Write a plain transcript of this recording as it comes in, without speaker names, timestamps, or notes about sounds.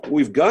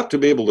We've got to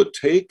be able to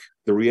take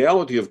the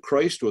reality of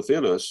Christ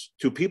within us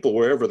to people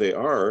wherever they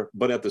are,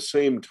 but at the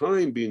same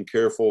time being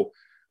careful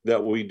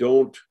that we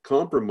don't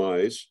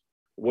compromise.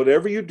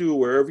 Whatever you do,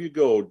 wherever you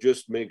go,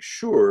 just make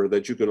sure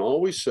that you can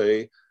always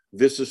say,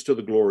 this is to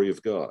the glory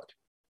of God.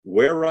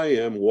 Where I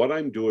am, what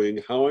I'm doing,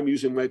 how I'm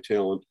using my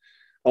talent,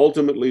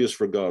 ultimately is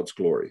for God's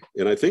glory.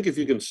 And I think if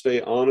you can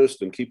stay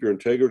honest and keep your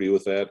integrity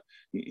with that,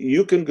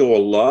 you can go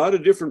a lot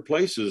of different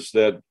places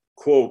that,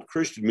 quote,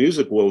 Christian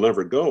music will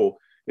never go,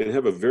 and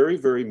have a very,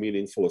 very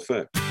meaningful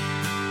effect.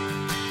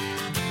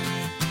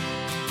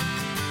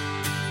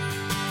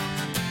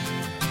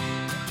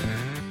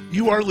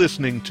 You are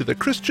listening to the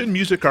Christian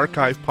Music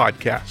Archive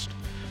podcast,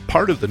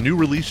 part of the New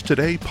Release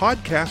Today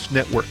podcast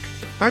network.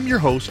 I'm your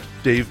host,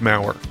 Dave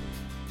Maurer.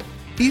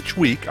 Each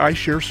week, I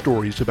share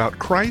stories about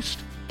Christ,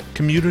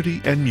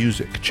 community, and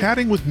music,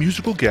 chatting with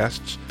musical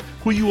guests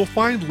who you will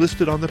find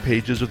listed on the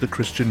pages of the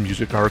Christian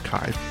Music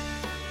Archive.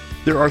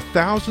 There are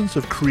thousands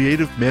of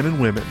creative men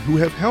and women who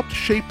have helped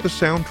shape the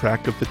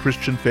soundtrack of the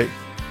Christian faith,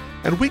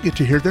 and we get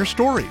to hear their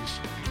stories,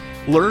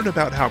 learn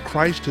about how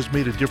Christ has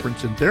made a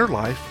difference in their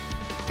life,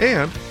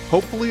 and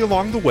hopefully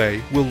along the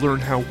way, we'll learn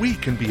how we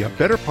can be a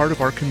better part of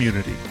our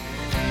community.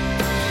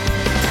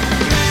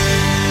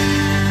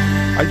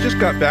 I just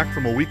got back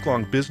from a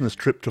week-long business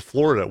trip to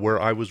Florida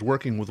where I was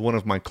working with one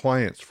of my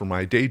clients for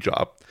my day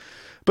job,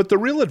 but the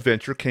real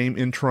adventure came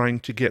in trying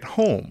to get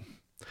home.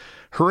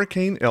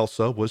 Hurricane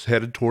Elsa was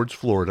headed towards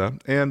Florida,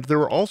 and there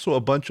were also a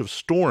bunch of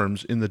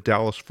storms in the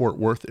Dallas-Fort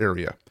Worth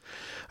area.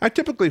 I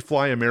typically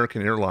fly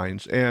American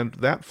Airlines, and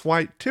that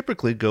flight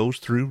typically goes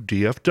through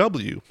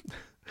DFW.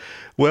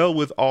 Well,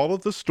 with all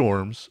of the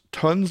storms,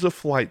 tons of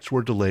flights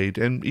were delayed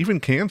and even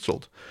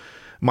canceled.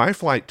 My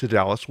flight to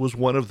Dallas was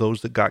one of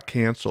those that got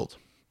canceled.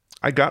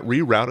 I got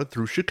rerouted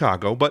through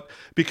Chicago, but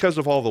because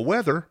of all the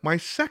weather, my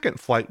second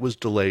flight was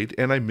delayed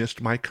and I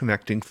missed my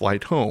connecting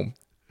flight home.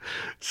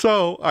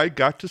 So I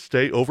got to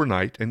stay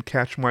overnight and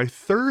catch my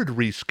third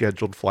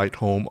rescheduled flight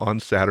home on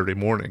Saturday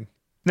morning.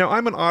 Now,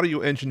 I'm an audio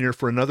engineer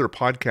for another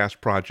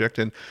podcast project,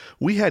 and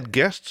we had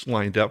guests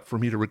lined up for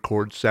me to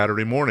record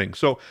Saturday morning,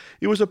 so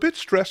it was a bit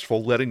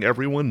stressful letting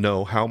everyone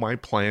know how my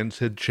plans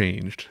had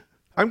changed.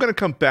 I'm going to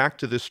come back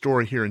to this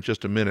story here in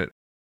just a minute.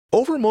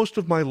 Over most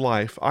of my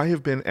life, I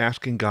have been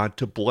asking God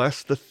to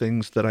bless the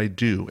things that I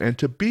do and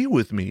to be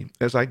with me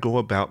as I go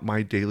about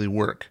my daily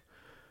work.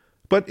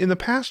 But in the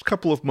past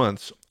couple of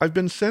months, I've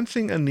been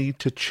sensing a need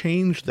to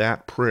change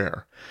that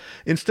prayer.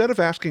 Instead of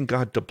asking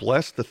God to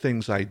bless the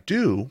things I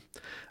do,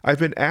 I've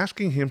been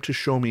asking Him to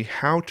show me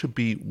how to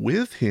be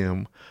with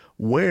Him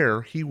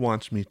where He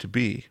wants me to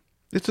be.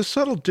 It's a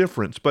subtle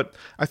difference, but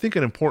I think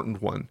an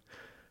important one.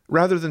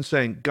 Rather than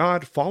saying,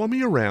 God, follow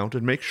me around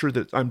and make sure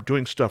that I'm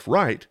doing stuff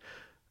right,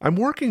 I'm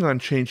working on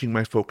changing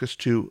my focus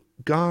to,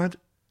 God,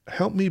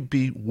 help me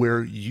be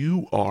where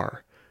you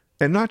are,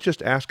 and not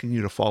just asking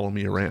you to follow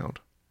me around.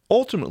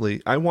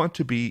 Ultimately, I want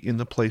to be in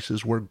the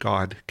places where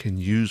God can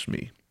use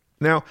me.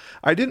 Now,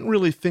 I didn't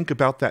really think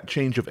about that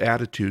change of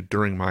attitude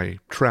during my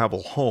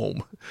travel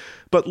home,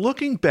 but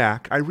looking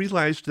back, I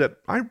realized that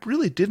I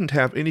really didn't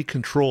have any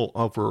control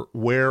over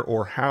where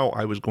or how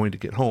I was going to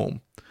get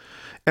home.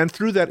 And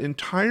through that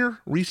entire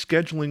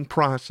rescheduling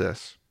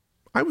process,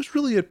 I was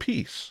really at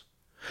peace.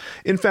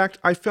 In fact,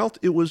 I felt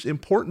it was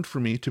important for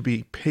me to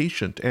be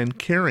patient and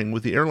caring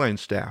with the airline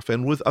staff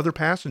and with other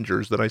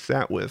passengers that I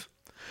sat with.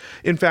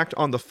 In fact,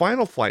 on the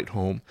final flight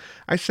home,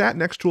 I sat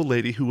next to a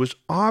lady who was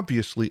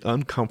obviously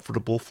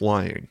uncomfortable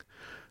flying.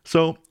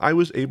 So I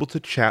was able to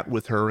chat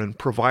with her and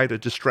provide a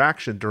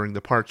distraction during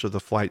the parts of the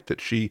flight that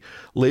she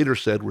later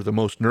said were the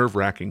most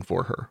nerve-wracking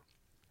for her.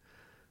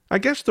 I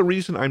guess the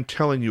reason I'm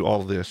telling you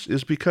all this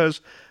is because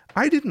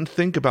I didn't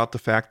think about the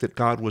fact that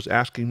God was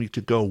asking me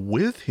to go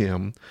with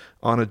Him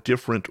on a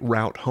different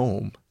route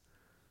home.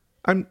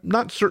 I'm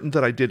not certain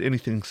that I did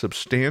anything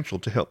substantial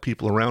to help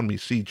people around me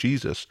see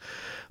Jesus,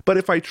 but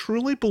if I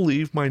truly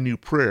believe my new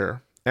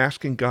prayer,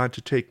 asking God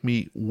to take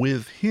me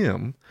with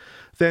Him,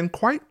 then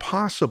quite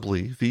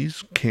possibly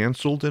these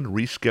canceled and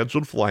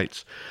rescheduled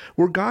flights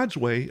were God's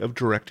way of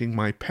directing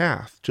my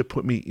path to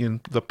put me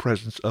in the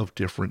presence of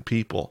different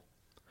people.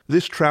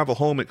 This travel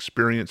home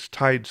experience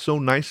tied so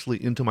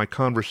nicely into my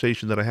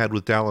conversation that I had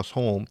with Dallas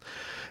Holm.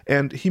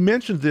 And he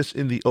mentioned this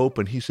in the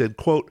open. He said,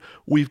 quote,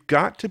 "We've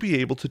got to be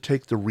able to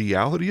take the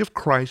reality of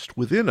Christ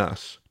within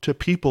us to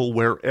people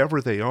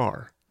wherever they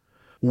are.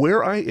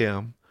 Where I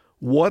am,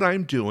 what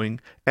I'm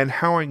doing, and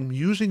how I'm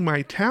using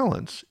my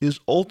talents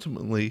is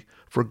ultimately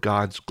for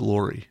God's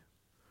glory."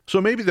 So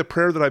maybe the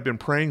prayer that I've been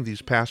praying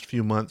these past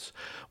few months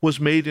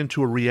was made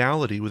into a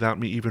reality without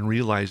me even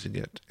realizing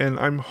it. And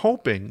I'm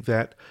hoping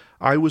that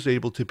I was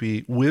able to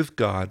be with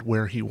God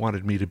where He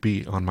wanted me to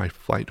be on my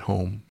flight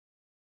home.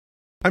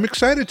 I'm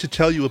excited to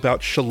tell you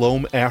about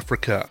Shalom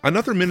Africa,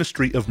 another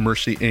ministry of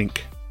Mercy, Inc.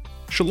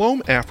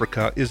 Shalom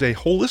Africa is a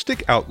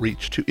holistic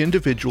outreach to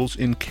individuals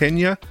in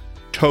Kenya,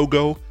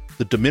 Togo,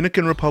 the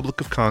Dominican Republic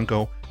of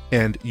Congo,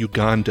 and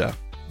Uganda.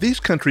 These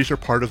countries are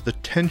part of the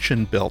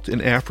tension belt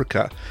in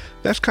Africa.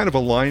 That's kind of a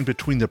line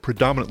between the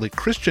predominantly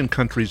Christian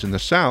countries in the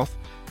south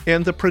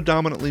and the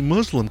predominantly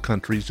Muslim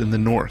countries in the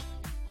north.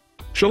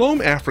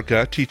 Shalom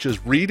Africa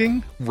teaches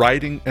reading,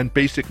 writing, and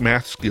basic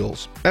math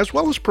skills, as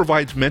well as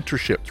provides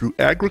mentorship through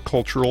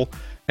agricultural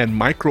and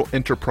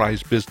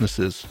micro-enterprise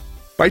businesses.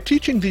 By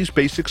teaching these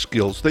basic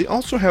skills, they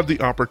also have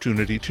the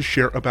opportunity to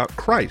share about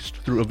Christ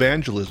through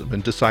evangelism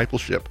and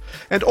discipleship.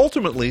 And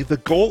ultimately, the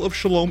goal of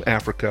Shalom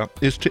Africa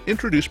is to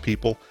introduce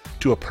people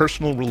to a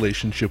personal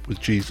relationship with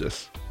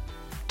Jesus.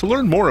 To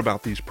learn more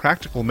about these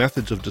practical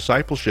methods of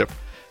discipleship,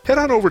 head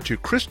on over to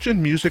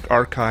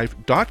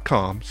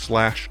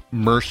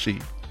christianmusicarchive.com/mercy.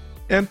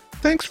 And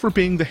thanks for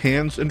being the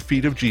hands and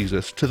feet of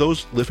Jesus to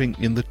those living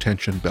in the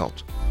tension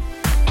belt.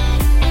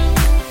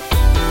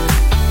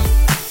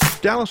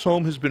 Dallas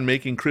Holm has been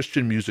making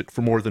Christian music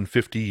for more than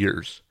 50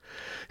 years.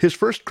 His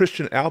first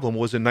Christian album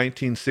was in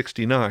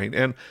 1969,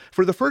 and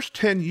for the first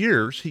 10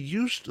 years, he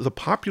used the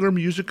popular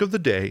music of the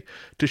day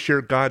to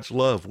share God's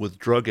love with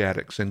drug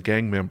addicts and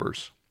gang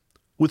members.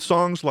 With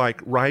songs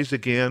like Rise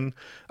Again,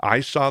 I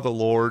Saw the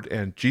Lord,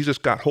 and Jesus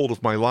Got Hold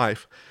of My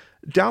Life,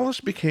 Dallas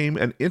became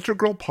an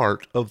integral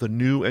part of the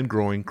new and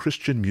growing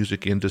Christian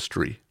music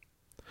industry.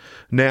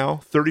 Now,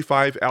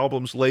 35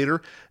 albums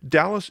later,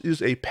 Dallas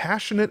is a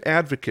passionate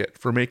advocate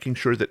for making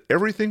sure that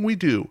everything we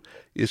do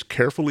is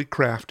carefully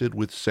crafted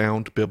with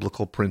sound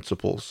biblical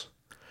principles.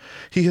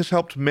 He has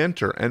helped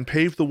mentor and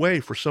pave the way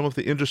for some of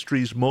the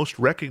industry's most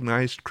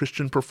recognized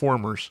Christian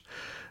performers.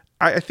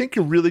 I think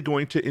you're really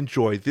going to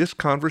enjoy this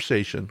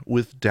conversation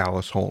with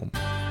Dallas Holm.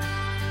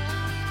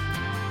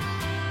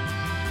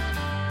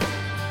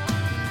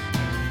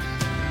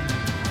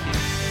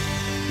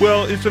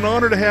 Well, it's an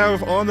honor to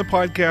have on the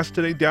podcast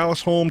today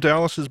Dallas Holm.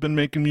 Dallas has been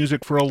making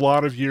music for a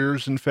lot of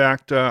years. In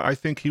fact, I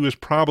think he was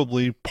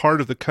probably part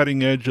of the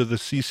cutting edge of the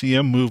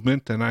CCM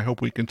movement, and I hope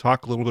we can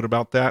talk a little bit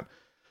about that.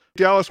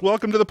 Dallas,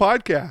 welcome to the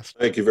podcast.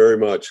 Thank you very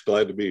much.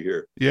 Glad to be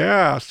here.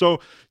 Yeah, so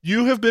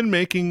you have been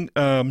making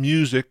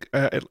music,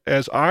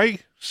 as I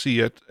see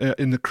it,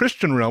 in the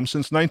Christian realm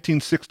since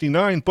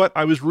 1969, but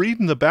I was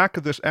reading the back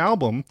of this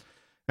album,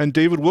 and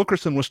David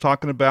Wilkerson was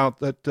talking about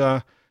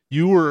that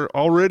you were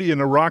already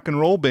in a rock and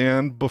roll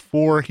band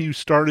before he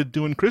started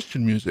doing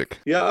Christian music.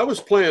 Yeah, I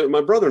was playing.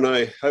 My brother and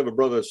I have a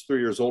brother that's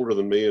 3 years older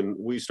than me, and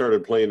we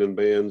started playing in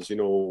bands,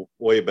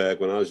 way back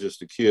when I was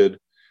just a kid.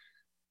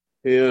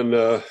 And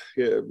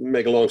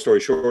make a long story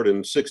short,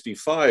 in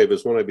 65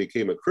 is when I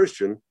became a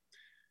Christian.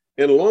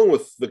 And along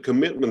with the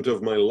commitment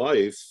of my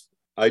life,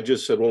 I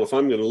just said, well, if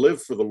I'm going to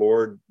live for the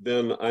Lord,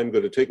 then I'm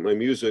going to take my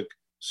music,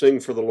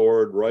 sing for the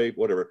Lord, write,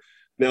 whatever.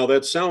 Now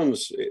that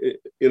sounds,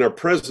 in our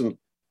present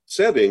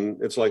setting,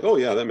 it's like, oh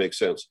yeah, that makes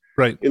sense.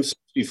 Right. In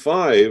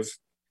 65,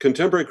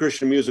 contemporary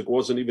Christian music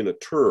wasn't even a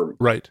term.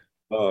 Right.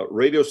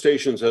 Radio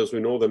stations, as we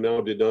know them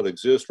now, did not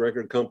exist.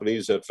 Record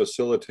companies that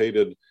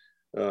facilitated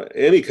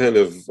any kind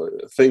of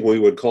thing we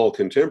would call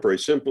contemporary,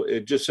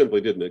 it just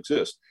simply didn't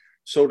exist.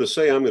 So to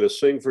say I'm going to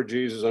sing for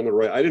Jesus, I'm going to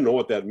write, I didn't know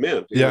what that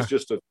meant. It was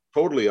just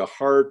totally a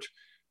heart,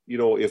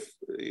 if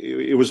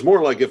it was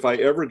more like, if I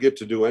ever get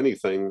to do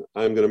anything,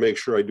 I'm going to make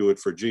sure I do it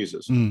for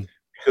Jesus.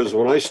 Because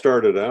when I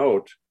started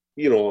out,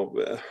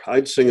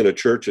 I'd sing in a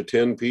church of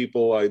 10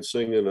 people. I'd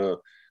sing on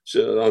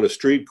a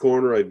street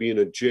corner. I'd be in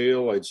a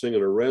jail. I'd sing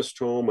in a rest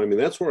home. I mean,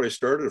 that's where I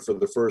started for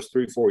the first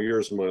 3-4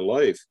 years of my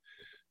life.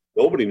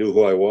 Nobody knew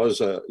who I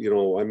was. I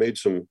made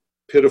some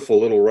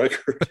pitiful little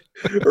record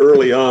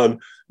early on,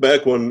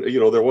 back when,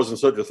 there wasn't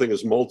such a thing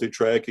as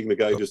multi-tracking. The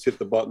guy just hit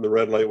the button, the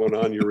red light went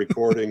on, you're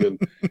recording, and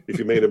if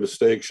you made a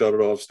mistake, shut it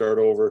off, start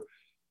over.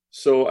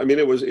 So, I mean,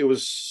 it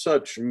was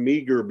such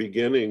meager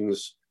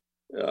beginnings.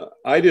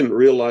 I didn't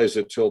realize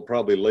it till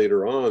probably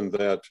later on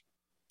that,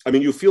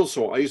 you feel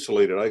so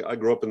isolated. I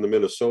grew up in the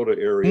Minnesota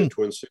area,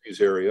 Twin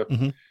Cities area. I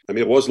mean,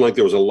 it wasn't like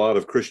there was a lot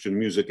of Christian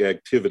music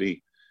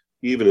activity,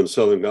 even in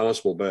Southern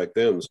Gospel back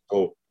then.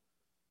 So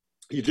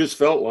you just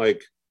felt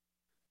like,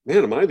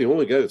 man, am I the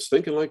only guy that's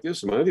thinking like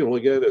this? Am I the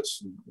only guy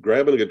that's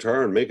grabbing a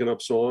guitar and making up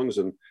songs?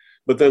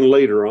 But then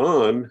later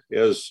on,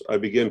 as I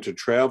began to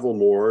travel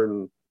more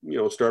and,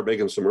 start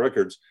making some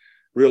records,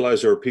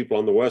 realized there were people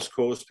on the West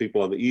Coast,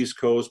 people on the East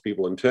Coast,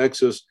 people in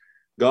Texas.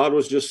 God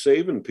was just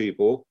saving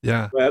people,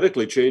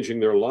 radically changing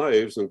their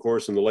lives. And of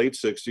course, in the late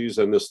 60s,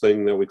 and this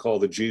thing that we call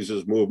the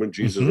Jesus movement,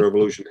 Jesus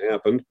Revolution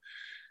happened.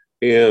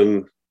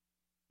 And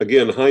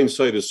again,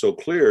 hindsight is so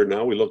clear.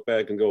 Now we look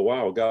back and go,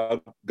 wow,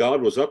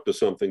 God was up to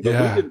something. But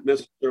we didn't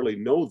necessarily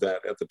know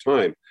that at the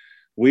time.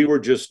 We were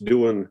just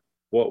doing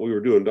what we were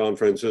doing. Don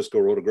Francisco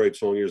wrote a great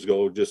song years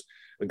ago, just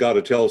got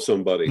to tell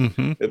somebody.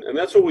 And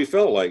that's what we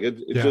felt like.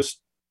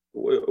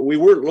 We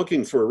weren't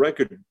looking for a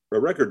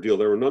record deal.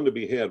 There were none to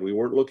be had. We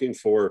weren't looking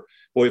for,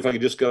 boy, if I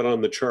just got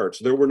on the charts.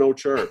 There were no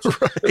charts.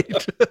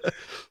 Right.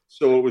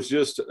 So it was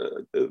just,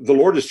 the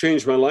Lord has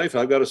changed my life.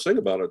 I've got to sing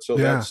about it. So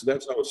that's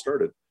how it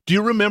started. Do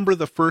you remember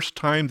the first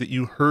time that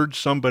you heard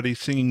somebody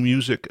singing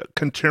music,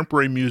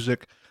 contemporary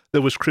music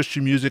that was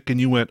Christian music,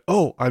 and you went,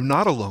 oh, I'm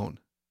not alone?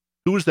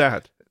 Who was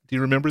that? Do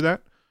you remember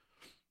that?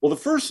 Well,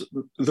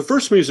 the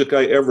first music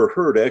I ever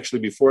heard, actually,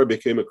 before I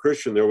became a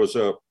Christian, there was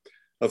a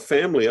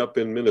family up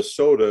in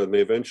Minnesota, and they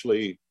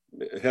eventually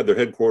had their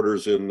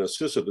headquarters in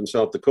Sisseton in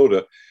South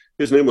Dakota.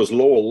 His name was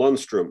Lowell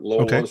Lundstrom.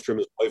 Lowell Okay. Lundstrom,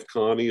 his wife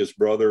Connie, his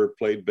brother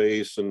played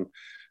bass, and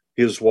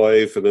his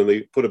wife, and then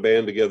they put a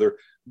band together.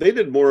 They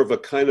did more of a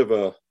kind of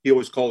a, he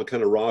always called it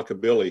kind of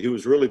rockabilly. He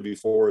was really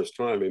before his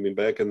time. I mean,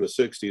 back in the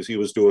 60s, he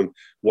was doing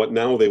what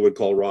now they would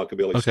call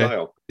rockabilly Okay.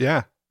 style.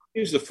 Yeah.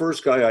 He's the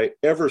first guy I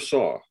ever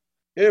saw.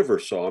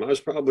 And I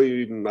was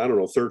probably, I don't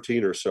know,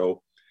 13 or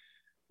so.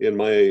 And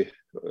my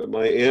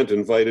aunt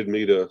invited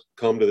me to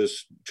come to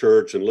this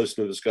church and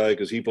listen to this guy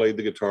because he played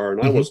the guitar,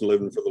 and I wasn't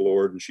living for the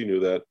Lord, and she knew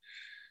that.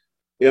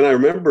 And I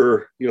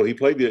remember, he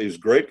was a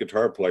great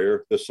guitar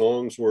player. The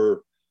songs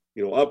were,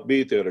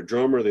 upbeat. They had a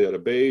drummer, they had a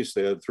bass,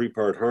 they had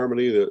three-part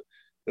harmony.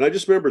 And I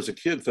just remember as a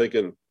kid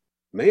thinking,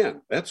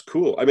 man, that's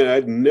cool. I mean,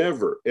 I'd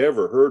never,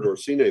 ever heard or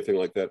seen anything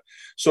like that.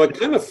 So I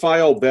kind of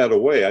filed that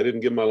away. I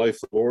didn't give my life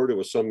to the Lord. It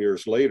was some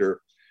years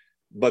later.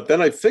 But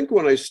then I think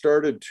when I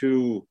started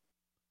to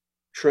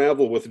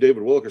travel with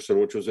David Wilkerson,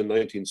 which was in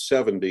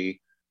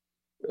 1970,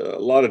 a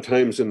lot of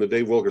times in the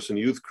Dave Wilkerson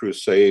Youth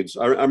Crusades,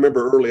 I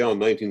remember early on,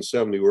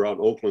 1970, we were out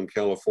in Oakland,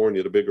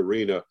 California, the big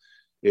arena,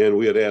 and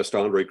we had asked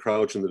Andre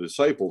Crouch and the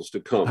Disciples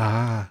to come.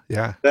 Ah,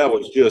 yeah. That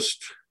was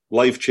just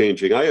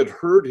life-changing. I had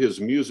heard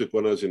his music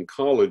when I was in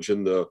college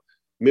in the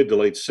mid to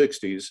late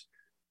 60s,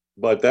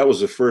 but that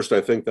was the first, I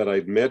think, that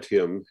I'd met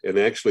him. And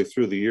actually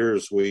through the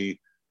years,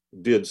 we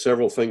did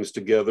several things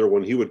together.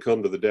 When he would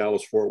come to the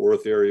Dallas-Fort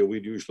Worth area,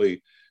 we'd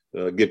usually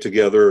get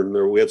together,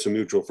 and we had some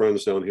mutual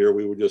friends down here.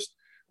 We would just,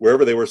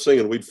 wherever they were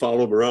singing, we'd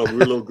follow them around. We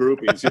were little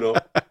groupies,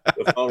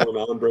 following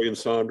Andre and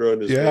Sandra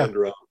and his band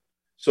around.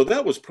 So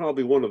that was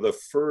probably one of the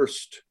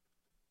first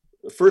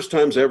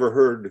times I ever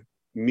heard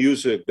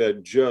music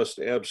that just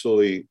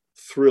absolutely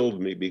thrilled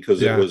me,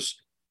 because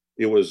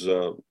it was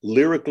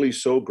lyrically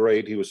so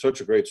great. He was such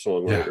a great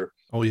songwriter.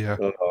 Yeah. Oh yeah.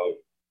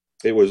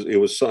 It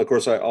was, of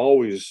course, I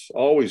always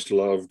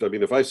loved, I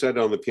mean, if I sat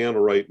down the piano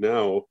right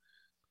now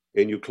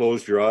and you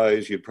closed your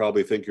eyes, you'd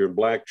probably think you're in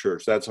black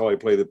church. That's how I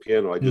play the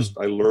piano.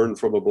 I learned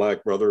from a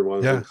black brother when I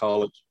was in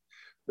college.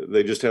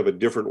 They just have a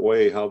different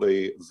way how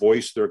they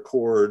voice their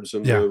chords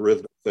and the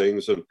rhythm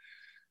things. And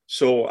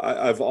so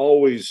I've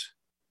always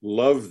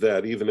loved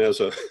that, even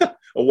as a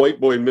white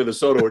boy in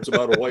Minnesota, it's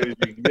about as white as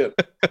you can get.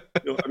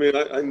 I mean,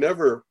 I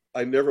never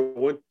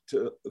went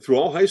to, through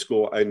all high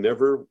school, I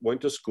never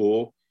went to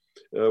school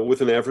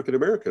with an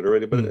African-American or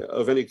anybody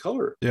of any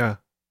color. Yeah.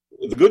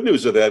 The good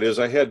news of that is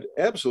I had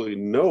absolutely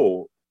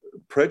no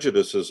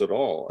prejudices at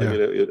all. I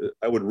mean,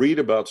 I would read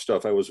about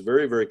stuff. I was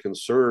very, very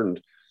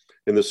concerned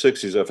in the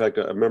 60s. In fact,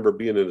 I remember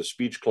being in a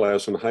speech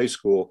class in high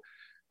school,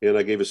 and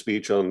I gave a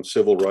speech on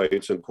civil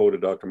rights and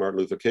quoted Dr. Martin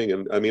Luther King.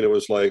 And I mean, it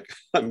was like,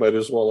 I might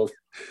as well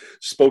have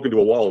spoken to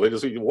a wall. They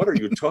just said, what are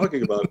you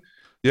talking about?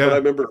 But I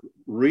remember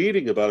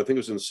reading about it. I think it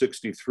was in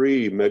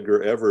 63,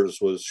 Medgar Evers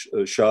was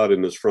shot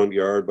in his front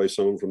yard by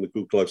someone from the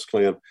Ku Klux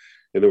Klan.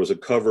 And there was a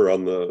picture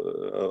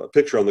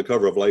on the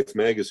cover of Life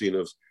magazine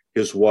of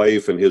his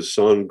wife and his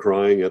son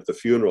crying at the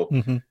funeral.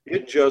 Mm-hmm.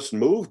 It just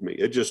moved me.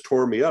 It just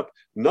tore me up.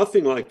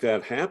 Nothing like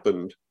that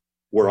happened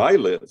where I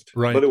lived,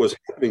 but it was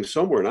happening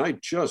somewhere, and I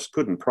just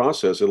couldn't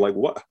process it. Like,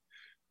 what?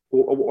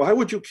 Why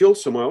would you kill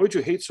someone? Why would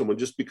you hate someone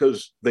just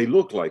because they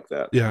look like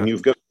that? Yeah. And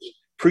you've got this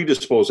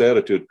predisposed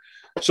attitude.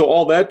 So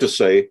all that to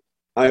say,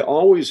 I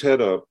always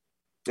had and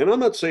I'm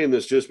not saying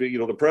this just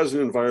because, the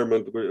present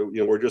environment,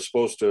 we're just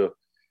supposed to,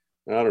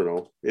 I don't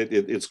know,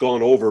 it's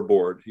gone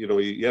overboard.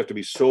 You have to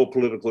be so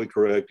politically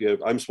correct.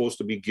 I'm supposed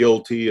to be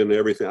guilty and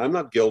everything. I'm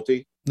not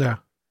guilty. Yeah.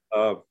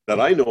 That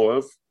I know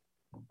of.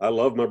 I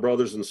love my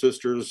brothers and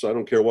sisters. I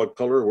don't care what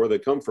color or where they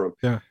come from.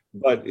 Yeah.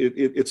 But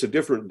it's a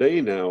different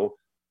day now.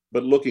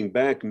 But looking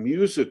back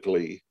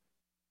musically,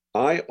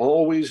 I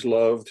always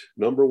loved,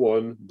 number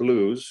one,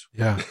 blues.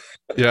 Yeah.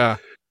 Yeah.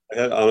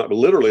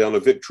 Literally on a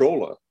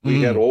Victrola.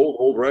 We had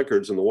old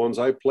records, and the ones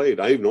I played,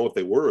 I didn't even know what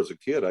they were as a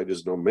kid. I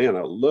just know, man,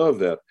 I love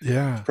that.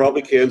 Yeah.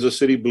 Probably Kansas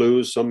City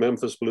blues, some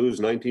Memphis blues,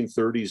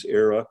 1930s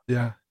era.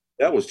 Yeah.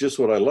 That was just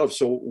what I loved.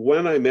 So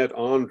when I met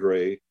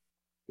Andre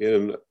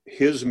and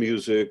his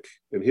music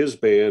and his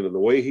band and the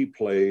way he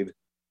played,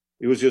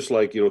 it was just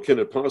like, can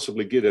it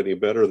possibly get any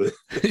better than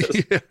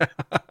this?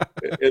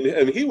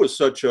 And he was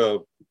such a,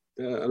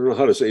 I don't know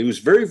how to say, he was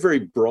very, very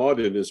broad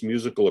in his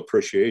musical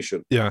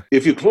appreciation. Yeah.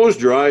 If you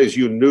closed your eyes,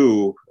 you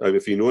knew,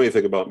 if you knew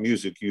anything about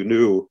music, you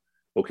knew,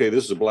 okay,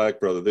 this is a black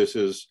brother. This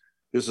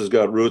has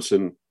got roots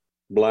in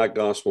black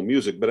gospel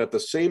music. But at the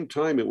same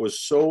time, it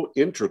was so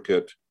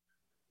intricate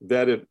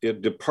that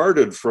it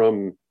departed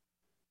from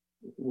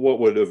what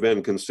would have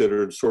been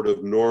considered sort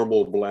of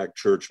normal black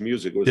church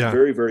music. It was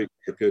very, very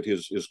intricate.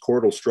 His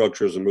chordal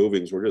structures and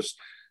movings were just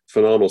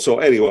phenomenal. So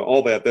anyway,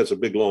 all that's a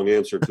big, long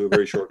answer to a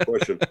very short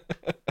question.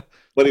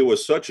 But it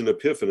was such an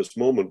epiphanous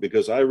moment,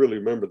 because I really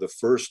remember the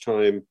first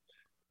time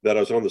that I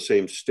was on the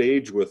same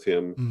stage with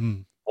him. Mm-hmm.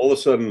 All of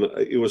a sudden,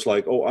 it was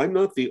like, oh, I'm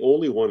not the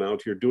only one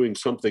out here doing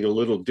something a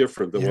little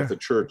different than what the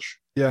church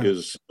Yeah.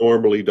 is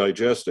normally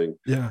digesting.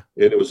 Yeah.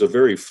 And it was a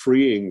very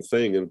freeing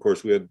thing. And of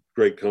course, we had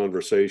great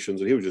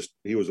conversations, and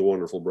he was a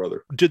wonderful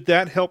brother. Did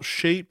that help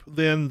shape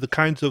then the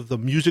kinds of the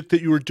music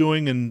that you were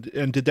doing?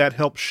 And did that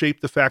help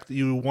shape the fact that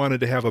you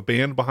wanted to have a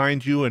band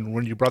behind you? And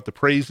when you brought the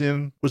praise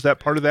in, was that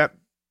part of that?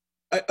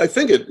 I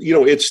think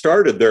it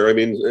started there. I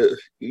mean,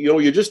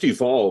 you just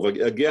evolve.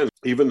 Again,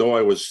 even though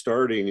I was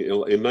starting in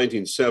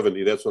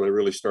 1970, that's when I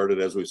really started,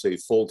 as we say,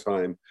 full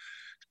time,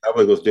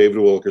 traveling with David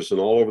Wilkerson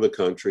all over the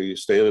country,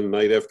 standing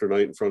night after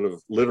night in front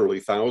of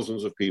literally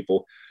thousands of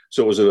people.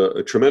 So it was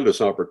a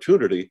tremendous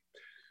opportunity.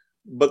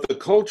 But the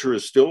culture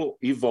is still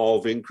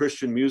evolving.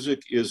 Christian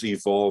music is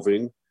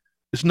evolving.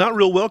 It's not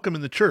real welcome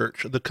in the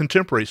church, the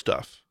contemporary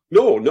stuff.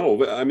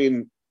 No. I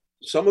mean,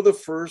 some of the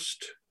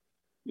first,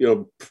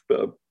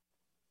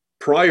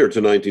 prior to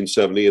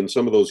 1970, and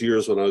some of those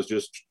years when I was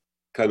just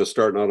kind of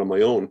starting out on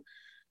my own,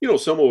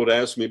 someone would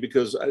ask me,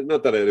 because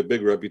not that I had a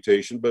big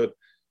reputation, but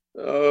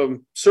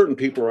certain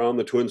people around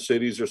the Twin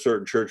Cities or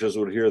certain churches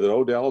would hear that,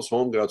 oh, Dallas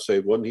Holm got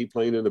saved. Wasn't he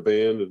playing in a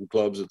band and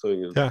clubs and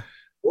things? Yeah.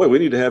 Boy, we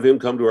need to have him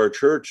come to our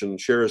church and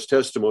share his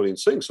testimony and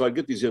sing. So I'd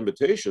get these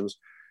invitations.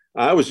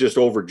 I was just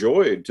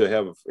overjoyed to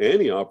have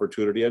any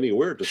opportunity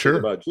anywhere to sing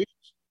about Jesus.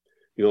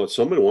 If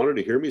somebody wanted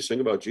to hear me sing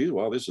about Jesus,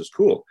 wow, this is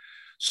cool.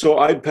 So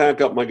I'd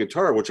pack up my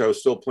guitar, which I was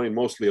still playing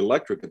mostly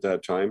electric at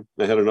that time.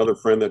 I had another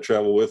friend that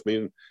traveled with me,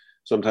 and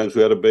sometimes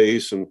we had a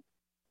bass. And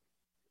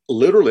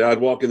literally, I'd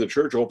walk in the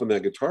church, open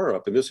that guitar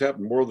up, and this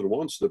happened more than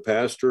once. The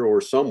pastor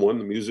or someone,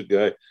 the music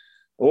guy,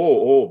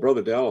 oh,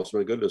 Brother Dallas,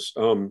 my goodness,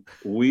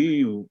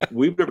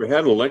 we've never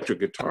had an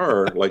electric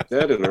guitar like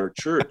that in our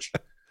church.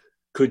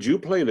 Could you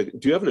play? Do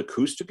you have an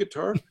acoustic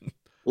guitar?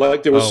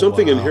 Like there was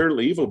something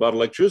inherently evil about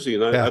electricity,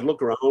 and I'd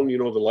look around. The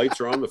lights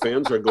are on, the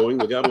fans are going,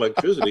 we got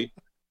electricity.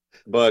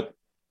 But,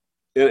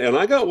 and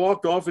I got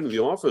walked off into the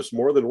office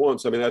more than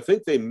once. I mean, I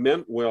think they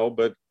meant well,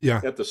 but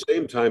at the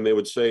same time, they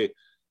would say,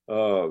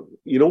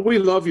 we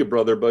love you,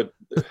 brother, but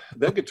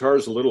that guitar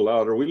is a little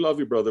louder. We love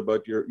you, brother,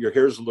 but your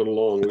hair's a little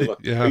long.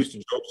 I used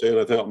to joke saying,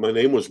 I thought my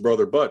name was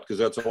Brother Butt, because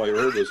that's all I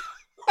heard was,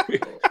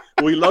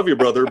 we love you,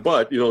 brother,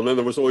 but, and then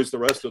there was always the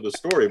rest of the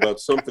story about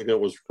something that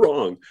was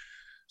wrong.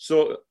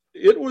 So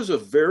it was a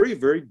very,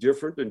 very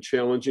different and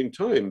challenging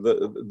time.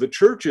 The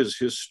church is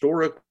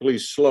historically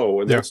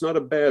slow, and that's not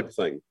a bad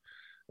thing.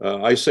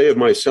 I say of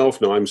myself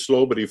now, I'm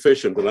slow but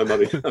efficient, but I'm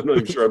not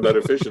even sure I'm that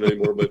efficient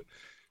anymore. But,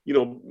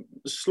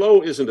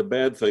 slow isn't a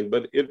bad thing,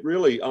 but it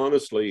really,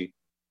 honestly,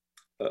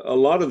 a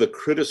lot of the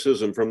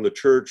criticism from the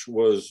church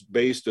was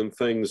based in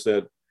things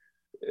that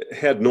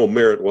had no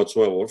merit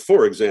whatsoever.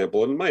 For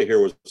example, and my hair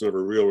was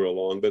never real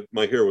long, but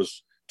my hair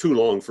was too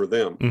long for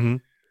them. Mm-hmm.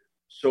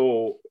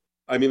 So,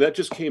 I mean, that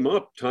just came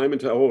up time and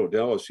time. Oh,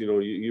 Dallas,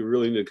 you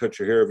really need to cut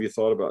your hair. Have you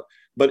thought about it?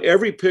 But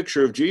every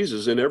picture of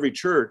Jesus in every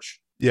church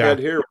had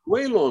hair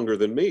way longer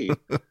than me.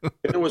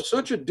 And it was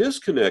such a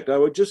disconnect. I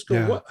would just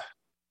go, what?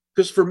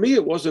 Because for me,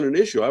 it wasn't an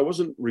issue. I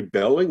wasn't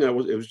rebelling. It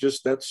was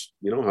just, that's,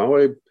 how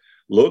I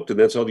looked. And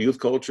that's how the youth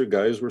culture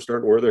guys were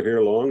starting to wear their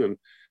hair long.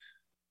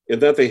 And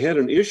that they had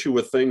an issue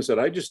with things that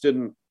I just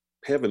didn't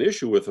have an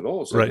issue with at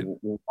all. So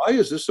why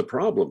is this a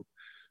problem?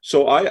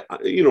 So I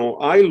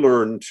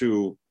learned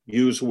to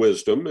use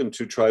wisdom and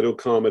to try to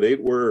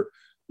accommodate where,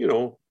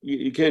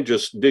 you can't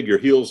just dig your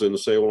heels in and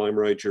say, well, I'm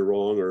right, you're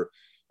wrong, or,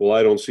 well,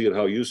 I don't see it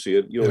how you see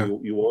it.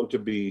 You want to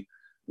be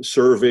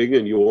serving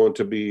and you want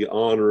to be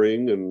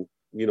honoring, and,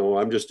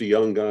 I'm just a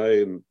young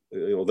guy, and,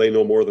 they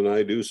know more than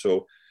I do.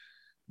 So,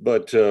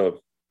 but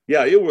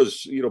it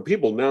was,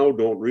 people now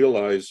don't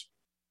realize,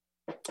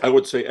 I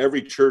would say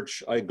every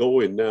church I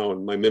go in now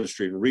in my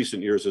ministry in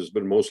recent years has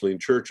been mostly in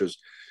churches,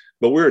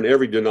 but we're in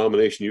every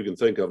denomination you can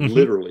think of,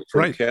 literally,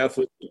 from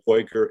Catholic to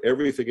Quaker,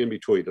 everything in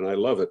between, and I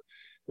love it.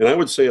 And I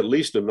would say at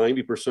least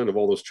 90% of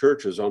all those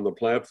churches on the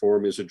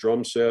platform is a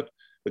drum set,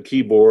 a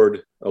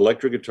keyboard,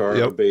 electric guitar,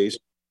 a bass,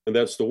 and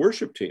that's the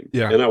worship team.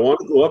 And I want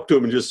to go up to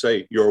them and just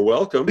say, you're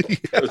welcome,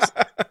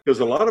 because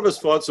a lot of us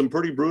fought some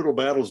pretty brutal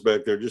battles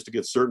back there just to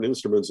get certain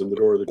instruments in the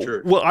door of the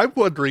church. Well, I'm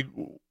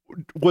wondering,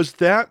 was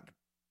that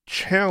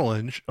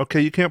challenge,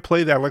 okay, you can't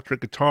play that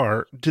electric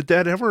guitar, did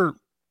that ever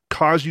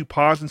cause you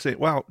pause and say,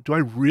 wow, do I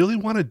really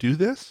want to do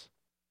this?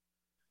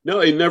 No,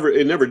 it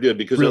never did,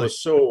 because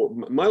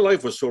my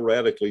life was so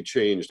radically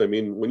changed. I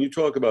mean, when you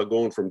talk about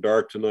going from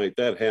dark to night,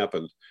 that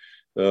happened.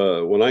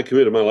 When I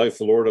committed my life to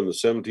the Lord on the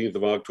 17th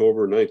of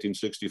October,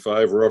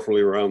 1965, roughly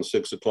around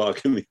 6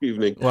 o'clock in the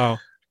evening, wow,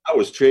 I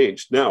was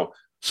changed. Now,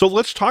 so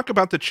let's talk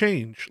about the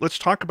change. Let's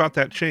talk about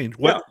that change.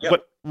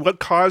 What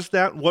caused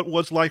that? What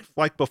was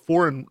like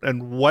before,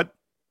 and what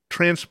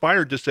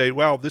transpired to say,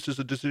 wow, this is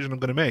a decision I'm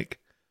going to make?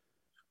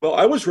 Well,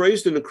 I was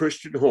raised in a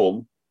Christian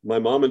home. My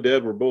mom and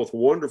dad were both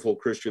wonderful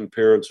Christian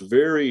parents,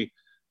 very,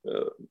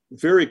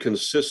 very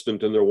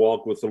consistent in their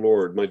walk with the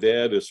Lord. My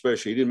dad,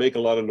 especially, he didn't make a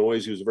lot of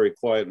noise. He was a very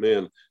quiet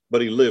man,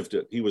 but he lived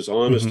it. He was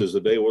honest as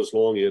the day was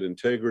long. He had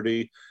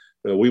integrity.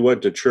 We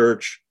went to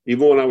church.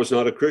 Even when I was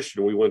not a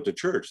Christian, we went to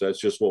church.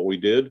 That's just what we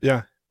did.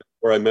 Yeah.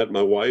 Where I met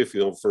my wife,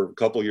 for a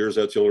couple of years,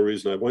 that's the only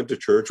reason I went to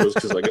church, was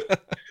because I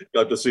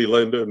got to see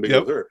Linda and be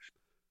with her.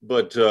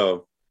 But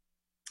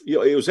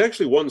it was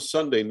actually one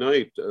Sunday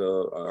night.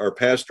 Our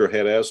pastor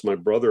had asked my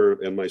brother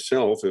and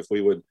myself if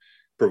we would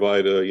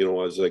provide a,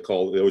 as they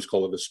always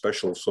call it a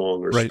special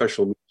song or Right.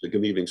 special music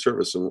in the evening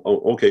service. And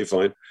okay,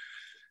 fine.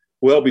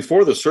 Well,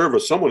 before the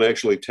service, someone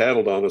actually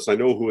tattled on us. I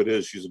know who it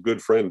is. She's a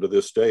good friend to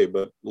this day,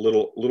 but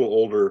little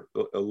older.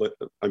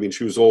 I mean,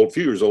 she was old,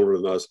 few years older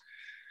than us.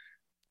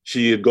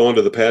 She had gone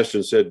to the pastor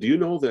and said, "Do you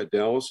know that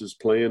Dallas is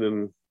playing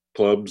in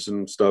clubs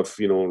and stuff?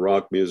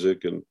 Rock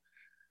music and."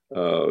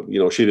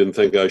 She didn't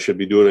think I should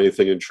be doing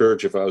anything in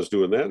church if I was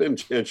doing that.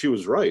 And she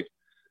was right.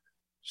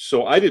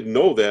 So I didn't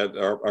know that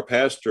our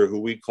pastor, who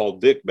we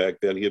called Dick back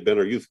then, he had been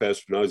our youth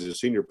pastor. Now he's a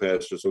senior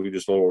pastor. So we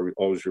just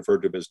always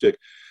referred to him as Dick.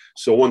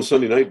 So one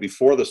Sunday night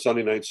before the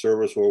Sunday night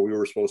service where we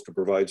were supposed to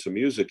provide some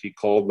music, he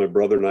called my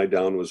brother and I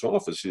down to his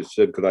office. He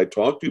said, "Could I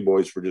talk to you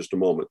boys for just a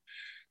moment?"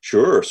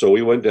 Sure. So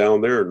we went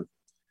down there, and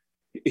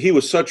he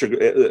was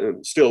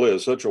still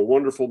is such a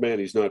wonderful man.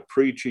 He's not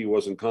preachy. He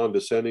wasn't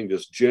condescending,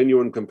 just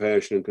genuine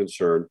compassion and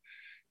concern.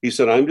 He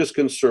said, "I'm just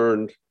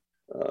concerned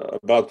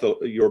about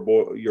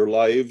your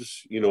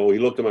lives." He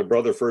looked at my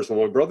brother first. When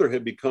my brother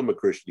had become a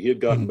Christian, he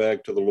had gotten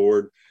back to the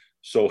Lord.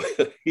 So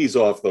he's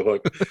off the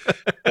hook.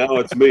 Now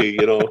it's me,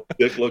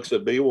 Dick looks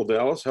at me. "Well,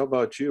 Dallas, how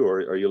about you?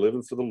 Are you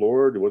living for the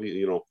Lord? What do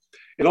you?"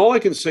 And all I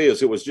can say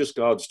is it was just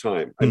God's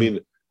time. I mean,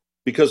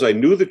 because I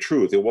knew the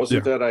truth. It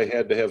wasn't that I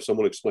had to have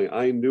someone explain.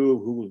 I knew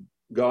who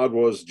God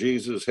was,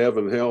 Jesus,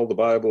 heaven, hell, the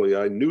Bible.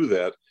 I knew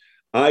that.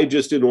 I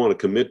just didn't want to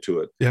commit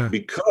to it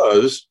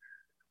because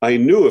I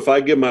knew if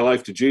I give my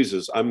life to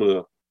Jesus,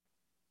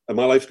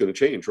 my life's going to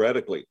change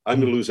radically. I'm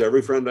going to lose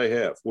every friend I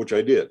have, which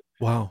I did.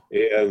 Wow.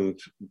 And,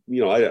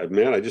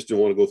 I just didn't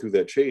want to go through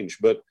that change.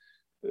 But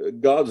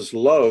God's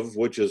love,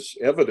 which is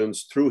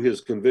evidenced through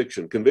his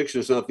conviction.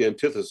 Conviction is not the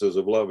antithesis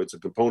of love. It's a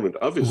component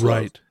of his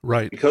love.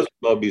 Right. Because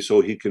he loved me,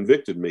 so he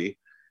convicted me.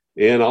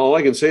 And all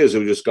I can say is it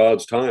was just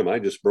God's time. I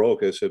just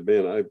broke. I said,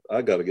 "Man,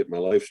 I got to get my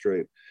life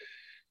straight."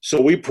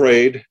 So we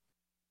prayed.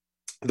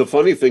 The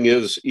funny thing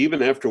is,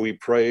 even after we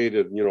prayed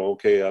and,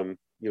 okay, I'm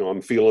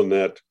feeling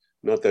that,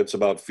 not that's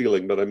about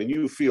feeling, but I mean,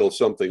 you feel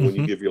something when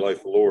you give your life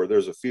to the Lord.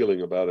 There's a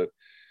feeling about it.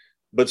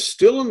 But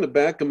still in the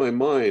back of my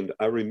mind,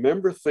 I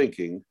remember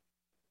thinking,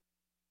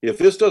 if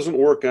this doesn't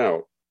work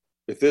out,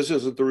 if this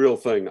isn't the real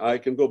thing, I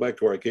can go back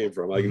to where I came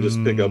from. I can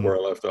just pick up where I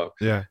left off.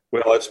 Yeah.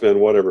 Well, that's been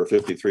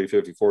 53,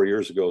 54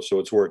 years ago. So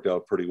it's worked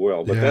out pretty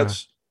well. But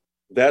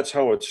that's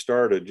how it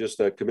started, just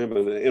that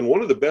commitment. And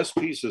one of the best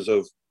pieces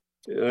of,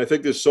 and I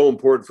think this is so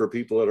important for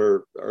people that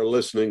are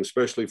listening,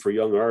 especially for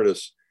young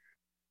artists.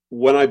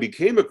 When I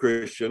became a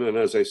Christian, and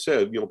as I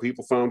said,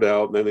 people found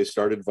out, and then they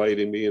started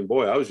inviting me. And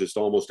boy, I was just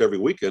almost every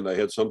weekend. I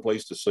had some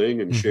place to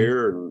sing and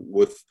share, and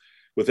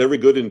with every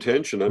good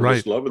intention. I'm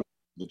just loving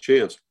the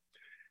chance.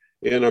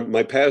 And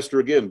my pastor,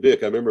 again,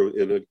 Dick, I remember,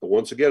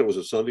 once again, it was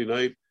a Sunday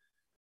night.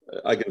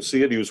 I can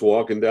see it. He was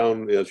walking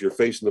down as you're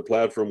facing the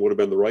platform, would have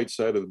been the right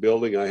side of the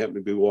building. I happened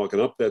to be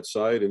walking up that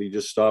side, and he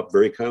just stopped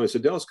very kindly. I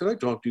said, "Dallas, can I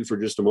talk to you for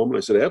just a moment?"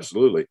 I said,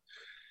 "Absolutely."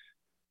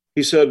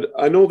 He said,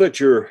 "I know that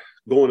you're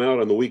going out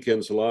on the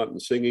weekends a lot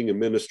and singing and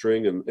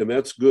ministering, and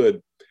that's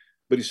good.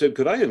 But," he said,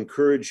 "could I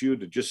encourage you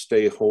to just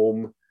stay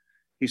home?"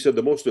 He said,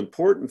 "The most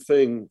important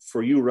thing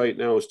for you right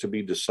now is to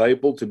be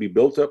discipled, to be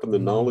built up in the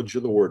knowledge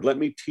of the word. Let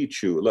me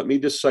teach you. Let me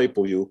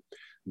disciple you.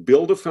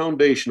 Build a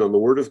foundation on the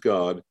word of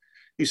God."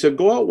 He said,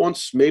 "Go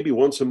out maybe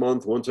once a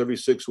month, once every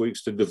 6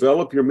 weeks to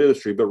develop your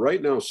ministry. But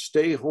right now,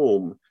 stay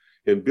home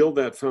and build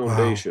that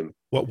foundation." Wow.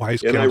 What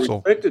wise and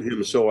counsel. I respected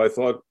him. So I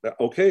thought,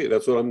 okay,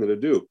 that's what I'm going to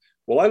do.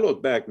 Well, I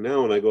look back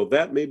now and I go,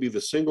 that may be the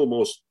single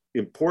most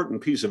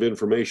important piece of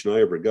information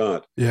I ever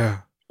got.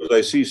 Yeah. Because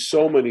I see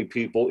so many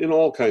people in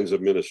all kinds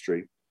of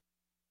ministry,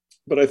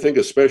 but I think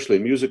especially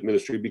music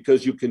ministry,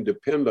 because you can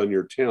depend on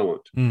your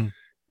talent.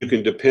 You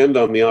can depend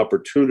on the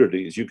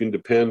opportunities. You can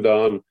depend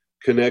on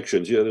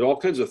connections. There's all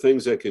kinds of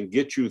things that can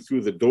get you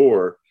through the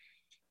door.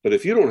 But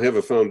if you don't have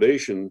a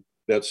foundation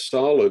that's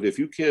solid, if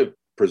you can't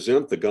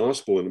present the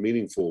gospel in a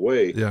meaningful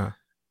way,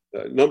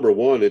 number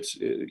one,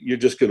 you're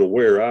just going to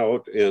wear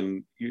out,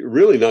 and you're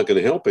really not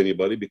going to help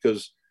anybody,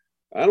 because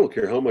I don't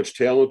care how much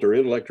talent or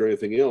intellect or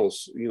anything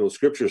else,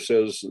 Scripture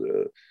says,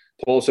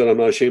 Paul said, "I'm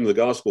not ashamed of the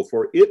gospel,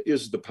 for it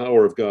is the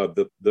power of God."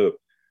 The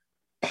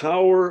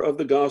power of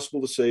the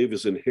gospel to save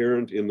is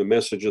inherent in the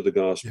message of the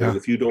gospel. And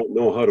if you don't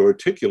know how to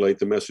articulate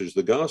the message of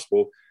the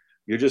gospel,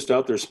 you're just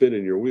out there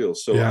spinning your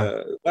wheels. So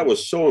that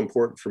was so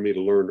important for me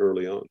to learn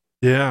early on.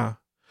 Yeah.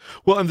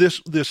 Well, and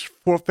this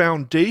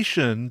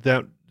foundation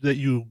that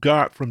you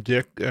got from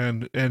Dick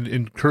and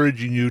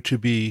encouraging you to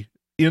be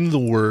in the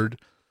Word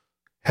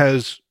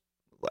has,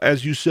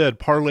 as you said,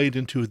 parlayed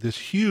into this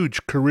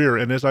huge career.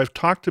 And as I've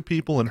talked to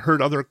people and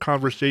heard other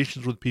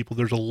conversations with people,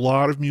 there's a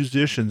lot of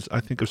musicians. I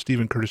think of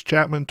Stephen Curtis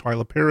Chapman,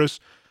 Twyla Paris.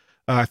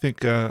 I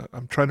think,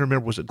 I'm trying to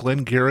remember, was it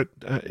Glenn Garrett?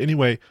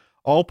 Anyway,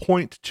 all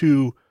point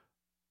to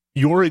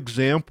your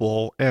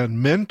example and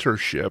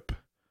mentorship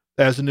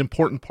as an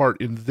important part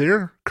in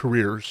their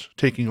careers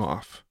taking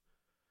off.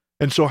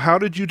 And so how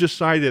did you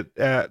decide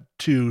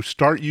to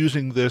start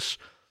using this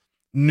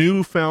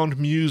newfound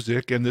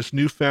music and this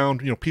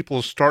newfound,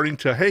 people starting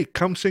to, hey,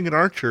 come sing at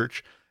our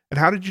church. And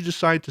how did you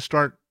decide to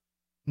start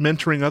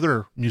mentoring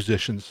other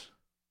musicians?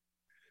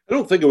 I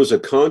don't think it was a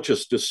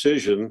conscious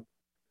decision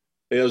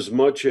as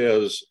much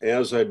as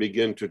I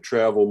began to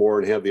travel more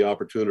and have the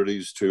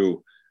opportunities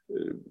to,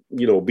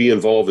 be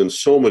involved in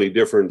so many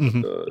different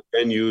Hmm.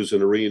 venues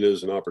and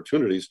arenas and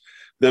opportunities.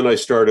 Then I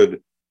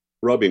started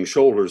rubbing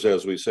shoulders,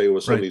 as we say,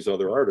 with some of Right. these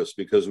other artists,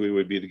 because we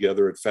would be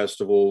together at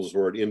festivals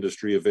or at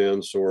industry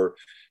events or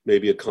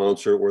maybe a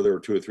concert where there were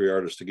two or three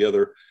artists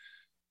together.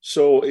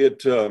 So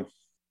it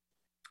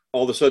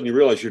all of a sudden you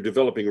realize you're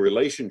developing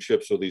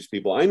relationships with these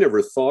people. I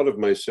never thought of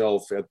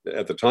myself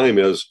at the time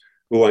as,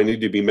 oh, I need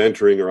to be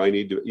mentoring or I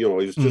need to, it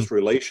was Mm. just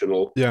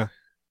relational. Yeah.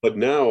 But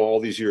now, all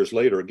these years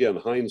later, again,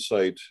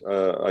 hindsight,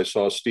 I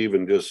saw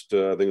Stephen just,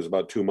 I think it was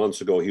about 2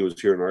 months ago, he was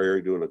here in our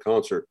area doing a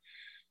concert.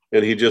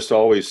 And he just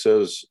always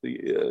says,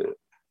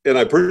 and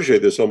I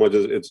appreciate this so much,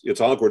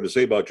 it's awkward to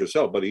say about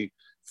yourself, but he,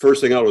 first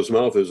thing out of his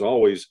mouth is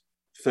always,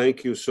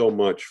 thank you so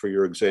much for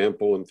your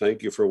example and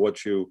thank you for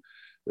what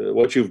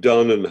you've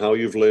done and how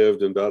you've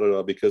lived and da da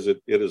da, because it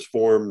has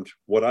formed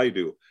what I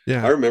do. I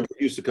Yeah. remember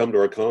he used to come to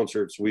our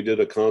concerts. We did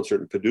a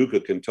concert in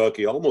Paducah,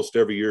 Kentucky, almost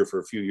every year for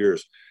a few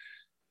years.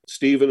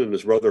 Stephen and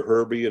his brother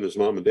Herbie and his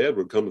mom and dad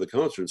would come to the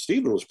concert.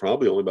 Stephen was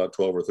probably only about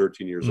 12 or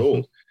 13 years Hmm.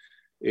 old.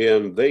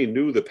 And they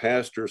knew the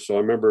pastor. So I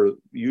remember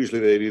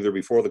usually they'd either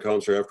before the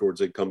concert or afterwards,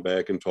 they'd come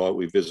back and talk.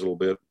 We visit a little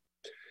bit.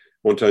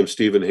 One time,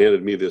 Stephen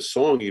handed me this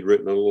song he'd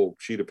written on a little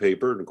sheet of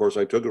paper. And of course,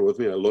 I took it with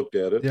me. I looked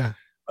at it. Yeah.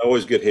 I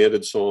always get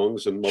handed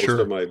songs, and most of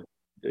Sure.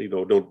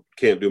 them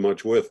can't do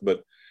much with. But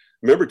I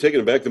remember taking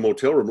it back to the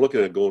motel room,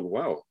 looking at it, going,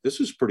 "Wow, this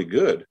is pretty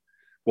good."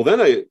 Well,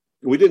 then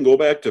we didn't go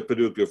back to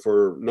Paducah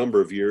for a number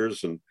of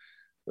years, and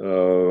I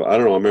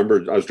don't know. I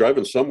remember I was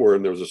driving somewhere,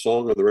 and there was a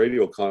song on the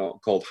radio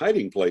called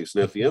 "Hiding Place,"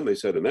 and at the Mhm. end they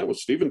said, "And that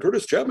was Stephen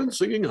Curtis Chapman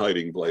singing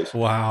Hiding Place."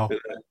 Wow.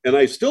 And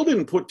I still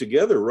didn't put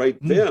together right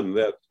Mm. then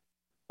that,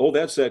 oh,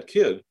 that's that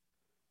kid.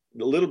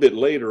 A little bit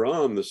later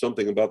on,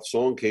 something about the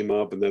song came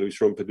up, and that he's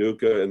from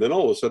Paducah, and then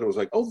all of a sudden it was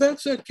like, oh,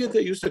 that's that kid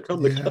that used to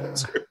come to Yeah.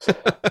 concerts.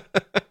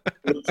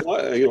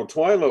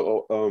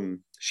 Twyla,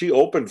 she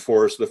opened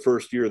for us the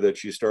first year that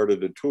she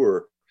started a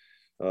tour.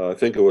 I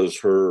think it was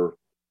her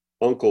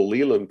uncle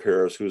Leland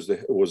Paris, was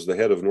the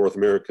head of North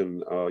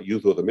American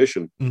Youth with a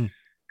Mission, Mm.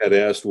 had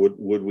asked,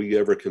 would we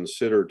ever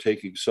consider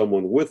taking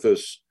someone with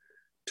us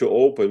to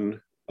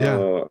open Yeah.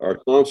 our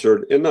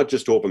concert, and not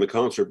just to open the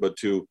concert, but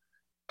to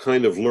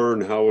kind of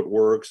learn how it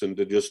works and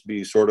to just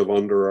be sort of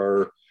under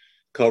our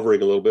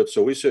covering a little bit.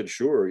 So we said,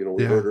 sure.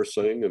 We Yeah. heard her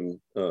sing, and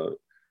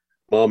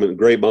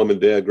great mom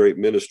and dad, great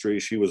ministry.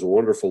 She was a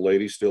wonderful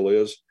lady, still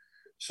is.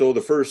 So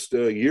the first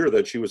year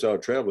that she was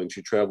out traveling,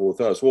 she traveled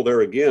with us. Well,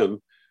 there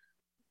again,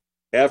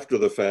 after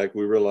the fact,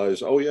 we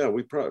realized, oh yeah,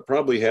 we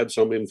probably had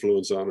some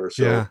influence on her.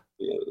 So Yeah.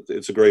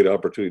 it's a great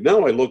opportunity.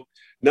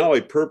 Now I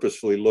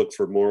purposefully look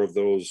for more of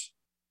those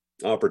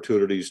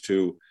opportunities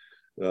to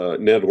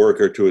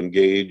network or to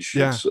engage.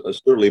 Yeah.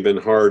 It's certainly been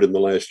hard in the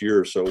last year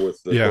or so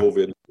with the Yeah.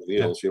 COVID and everything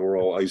Yeah. else. We're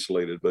all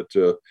isolated. But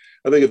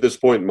I think at this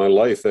point in my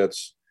life,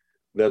 that's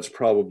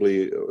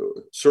probably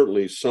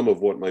certainly some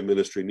of what my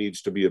ministry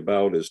needs to be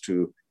about, is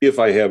to, if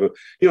I have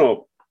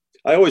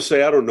I always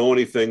say I don't know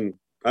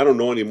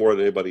any more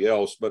than anybody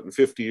else, but in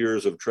 50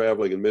 years of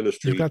traveling in You've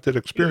ministry, got that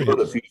you learn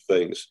a experience. few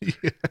things.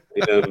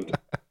 Yeah. And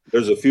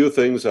there's a few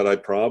things that I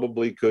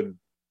probably could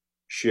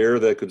share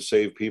that could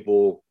save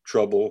people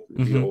trouble,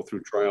 Hmm. through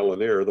trial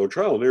and error. Though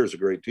trial and error is a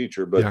great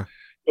teacher, but Yeah.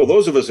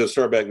 those of us that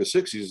started back in the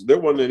 '60s, there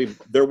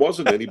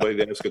wasn't anybody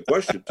to ask a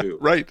question to.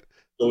 Right.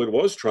 So it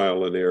was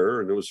trial and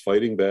error, and it was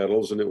fighting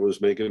battles, and it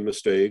was making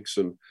mistakes,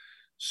 and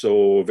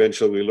so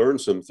eventually we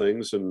learned some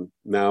things, and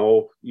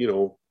now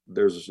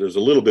there's a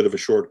little bit of a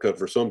shortcut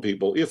for some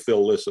people if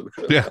they'll listen.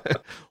 Yeah.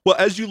 Well,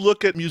 as you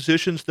look at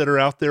musicians that are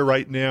out there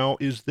right now,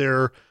 is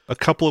there a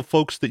couple of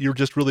folks that you're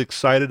just really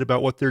excited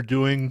about what they're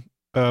doing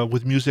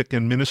with music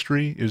and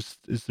ministry? Is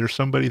there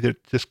somebody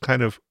that just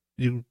kind of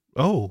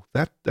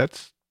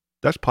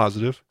that's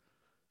positive?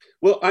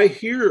 Well, I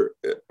hear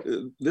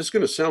this is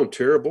going to sound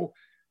terrible.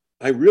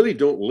 I really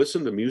don't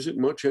listen to music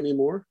much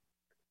anymore,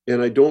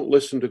 and I don't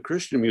listen to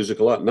Christian music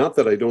a lot. Not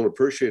that I don't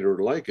appreciate it or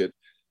like it.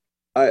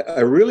 I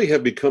really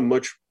have become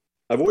much.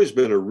 I've always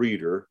been a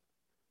reader,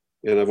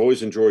 and I've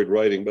always enjoyed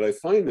writing. But I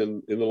find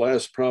in the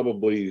last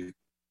probably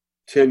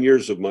 10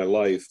 years of my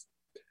life,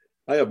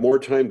 I have more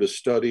time to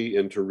study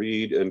and to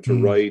read and to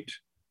Mm. write,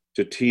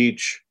 to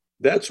teach.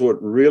 That's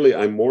what really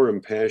I'm more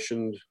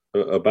impassioned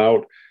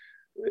about.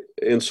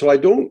 And so I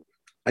don't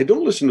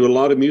listen to a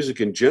lot of music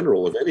in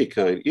general of any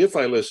kind. If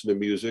I listen to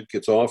music,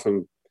 it's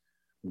often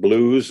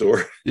blues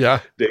or Yeah.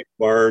 Dave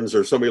Barnes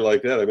or somebody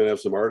like that. I mean, I have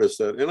some artists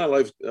and I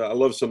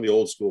love some of the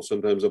old school.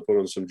 Sometimes I put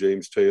on some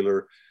James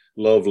Taylor.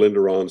 Love Linda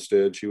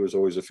Ronstadt. She was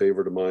always a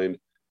favorite of mine.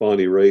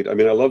 Bonnie Raitt. I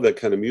mean, I love that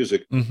kind of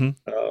music. Hmm.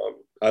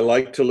 I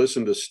like to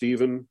listen to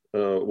Stephen,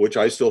 which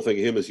I still think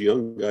of him as a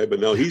young guy, but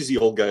now he's the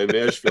old guy in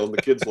Nashville, and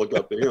the kids look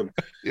up to him.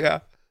 Yeah.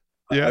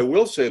 I Yeah.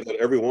 will say that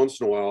every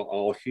once in a while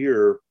I'll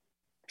hear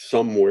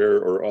somewhere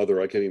or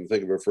other. I can't even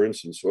think of it, for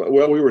instance.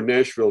 Well, we were in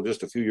Nashville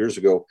just a few years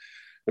ago,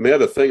 and they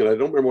had a thing, and I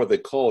don't remember what they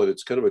call it.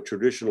 It's kind of a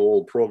traditional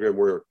old program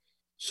where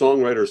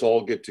songwriters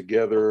all get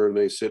together and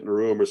they sit in a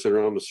room or sit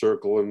around a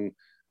circle, and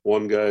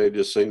one guy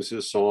just sings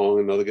his song,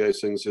 another guy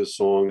sings his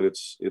song. And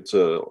it's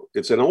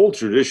an old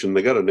tradition.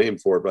 They got a name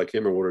for it, but I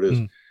can't remember what it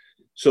is.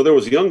 So there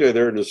was a young guy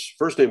there, and his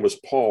first name was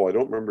Paul. I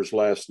don't remember his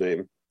last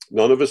name.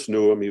 None of us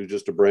knew him. He was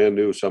just a brand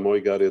new. Somehow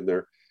he got in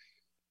there.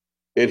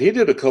 And he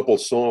did a couple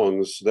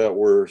songs that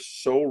were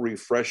so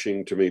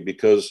refreshing to me,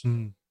 because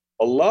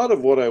a lot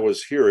of what I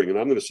was hearing, and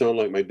I'm going to sound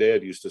like my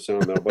dad used to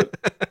sound now, but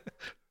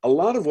a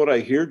lot of what I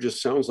hear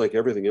just sounds like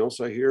everything else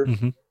I hear.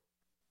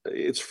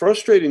 It's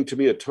frustrating to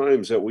me at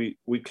times that we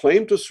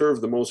claim to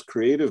serve the most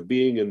creative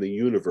being in the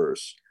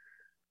universe.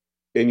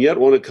 And yet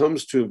when it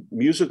comes to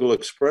musical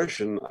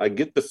expression, I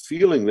get the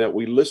feeling that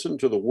we listen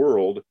to the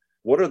world.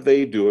 What are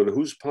they doing?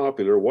 Who's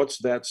popular? What's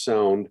that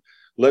sound?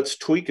 Let's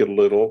tweak it a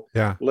little.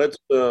 Yeah.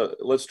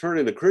 Let's turn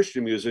into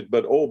Christian music.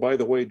 But, oh, by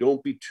the way,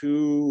 don't be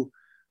too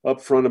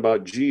upfront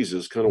about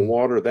Jesus. Kind of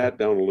water that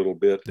down a little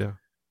bit. Yeah.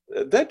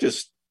 That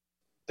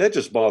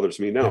just bothers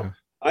me. Now,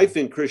 I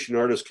think Christian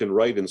artists can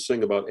write and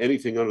sing about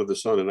anything under the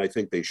sun, and I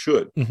think they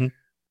should.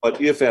 But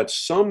if at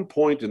some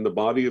point in the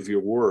body of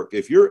your work,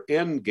 if your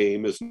end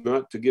game is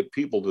not to get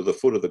people to the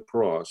foot of the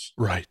cross,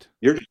 right,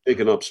 you're just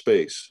taking up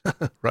space.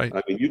 Right.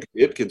 I mean,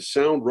 it can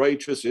sound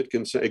righteous. It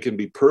can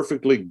be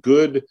perfectly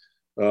good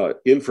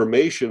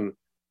information.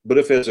 But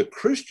if as a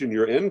Christian,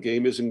 your end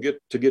game isn't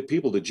to get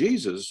people to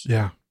Jesus,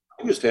 you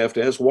just have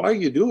to ask, why are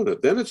you doing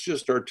it? Then it's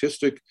just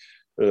artistic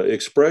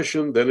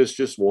expression. Then it's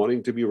just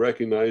wanting to be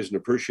recognized and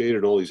appreciated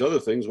and all these other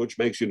things, which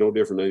makes you no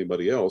different than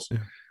anybody else.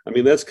 I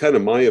mean, that's kind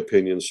of my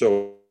opinion.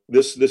 So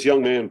this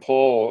young man,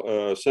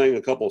 Paul, sang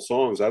a couple of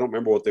songs. I don't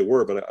remember what they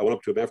were, but I went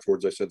up to him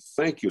afterwards. I said,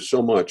 thank you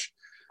so much.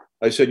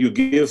 I said, you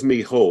give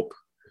me hope.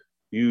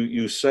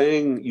 You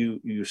sang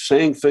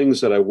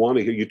things that I want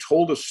to hear. You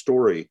told a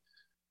story.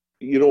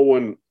 You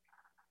know,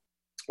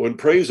 when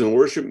praise and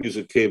worship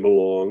music came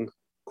along,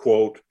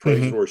 quote,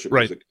 praise and worship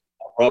music,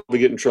 I'll probably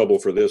get in trouble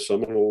for this.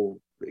 Someone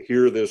will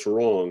hear this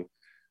wrong.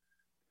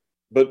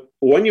 But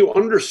when you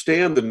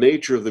understand the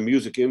nature of the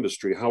music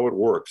industry, how it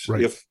works,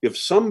 if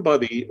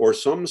somebody or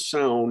some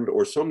sound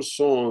or some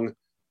song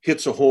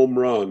hits a home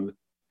run,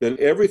 then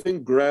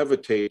everything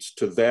gravitates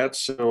to that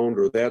sound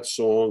or that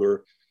song.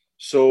 Or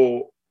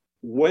so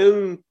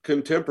when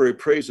contemporary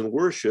praise and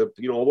worship,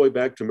 all the way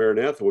back to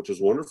Maranatha, which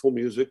is wonderful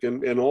music,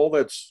 and all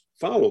that's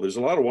followed, there's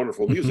a lot of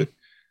wonderful music.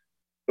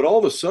 But all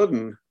of a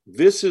sudden,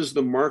 this is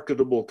the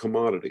marketable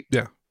commodity.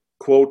 Yeah.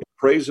 Quote,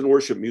 praise and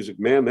worship music,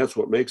 man, that's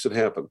what makes it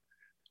happen.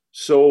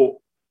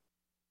 So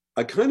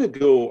I kind of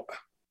go,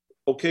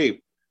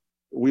 okay,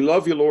 we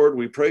love you, Lord.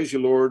 We praise you,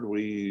 Lord.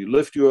 We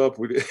lift you up.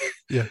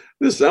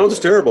 This sounds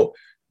terrible,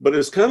 but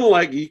it's kind of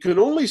like you can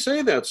only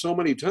say that so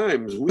many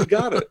times. We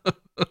got it.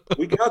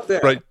 We got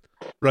that.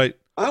 Right.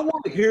 I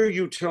want to hear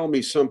you tell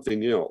me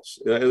something else.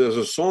 As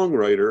a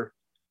songwriter,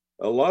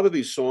 a lot of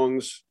these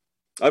songs,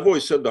 I've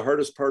always said the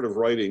hardest part of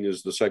writing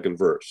is the second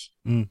verse.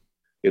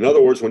 In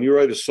other words, when you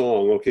write a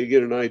song, okay,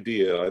 get an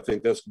idea. I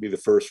think that's going to be the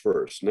first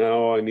verse.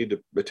 Now I need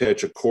to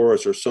attach a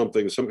chorus or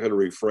something, some kind of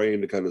refrain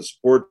to kind of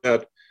support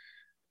that.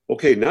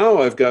 Okay, now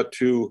I've got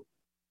to,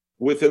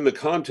 within the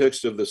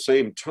context of the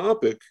same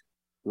topic,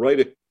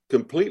 write a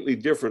completely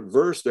different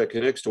verse that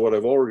connects to what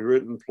I've already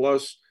written,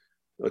 plus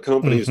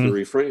accompanies the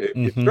refrain.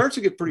 It starts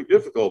to get pretty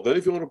difficult. Then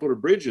if you want to put a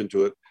bridge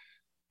into it,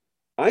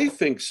 I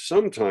think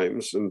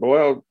sometimes, and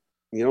boy,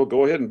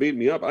 go ahead and beat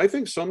me up. I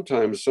think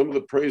sometimes some of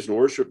the praise and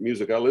worship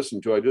music I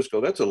listen to, I just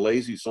go, that's a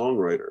lazy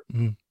songwriter.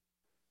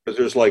 Because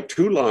there's like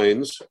two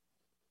lines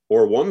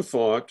or one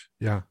thought.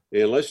 And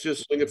let's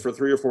just sing it for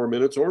 3 or 4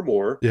 minutes or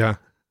more.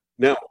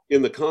 Now,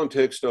 in the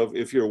context of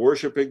if you're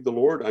worshiping the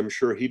Lord, I'm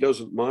sure he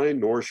doesn't mind,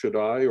 nor should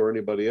I or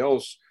anybody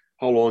else,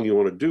 how long you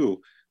want to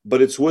do.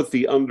 But it's with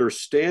the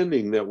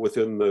understanding that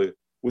within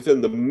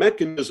the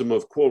mechanism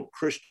of, quote,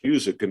 Christian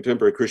music,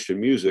 contemporary Christian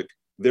music,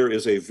 there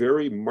is a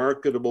very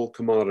marketable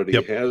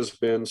commodity, has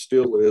been,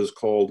 still is,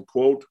 called,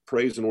 quote,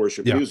 praise and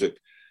worship music.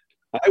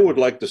 I would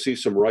like to see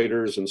some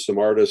writers and some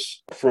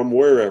artists from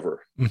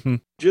wherever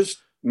just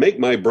make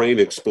my brain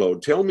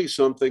explode. Tell me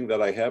something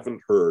that I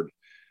haven't heard.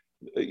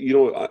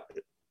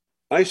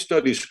 I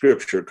study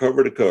scripture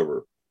cover to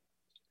cover,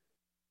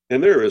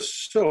 and there is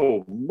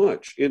so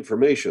much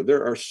information.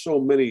 There are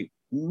so many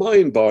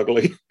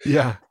mind-boggling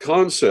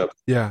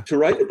concepts to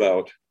write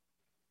about.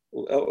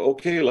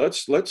 Okay,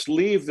 let's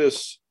leave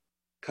this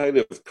kind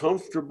of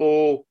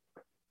comfortable,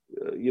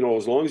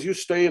 as long as you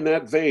stay in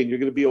that vein, you're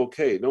going to be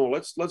okay. No,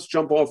 let's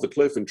jump off the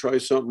cliff and try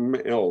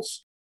something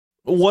else.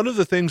 One of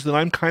the things that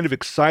I'm kind of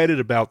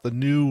excited about, the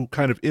new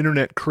kind of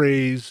internet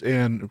craze,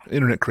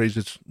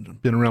 it's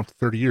been around for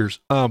 30 years,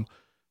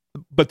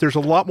 but there's a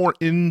lot more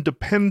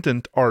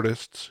independent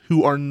artists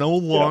who are no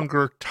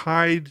longer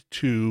tied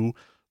to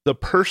the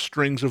purse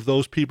strings of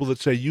those people that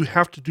say, you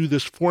have to do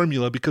this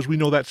formula because we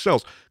know that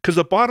sells. Because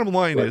the bottom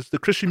line is the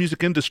Christian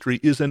music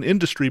industry is an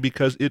industry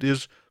because it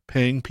is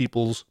paying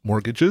people's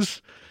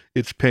mortgages.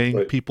 It's paying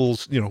Right.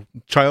 people's,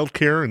 child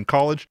care and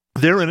college.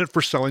 They're in it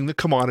for selling the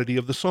commodity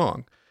of the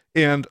song.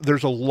 And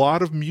there's a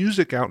lot of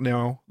music out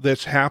now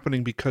that's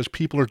happening because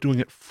people are doing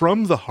it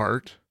from the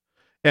heart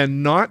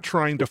and not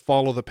trying to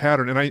follow the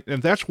pattern.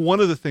 And that's one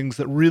of the things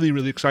that really,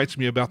 really excites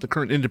me about the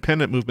current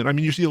independent movement. I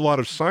mean, you see a lot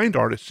of signed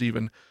artists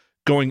even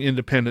going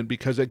independent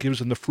because that gives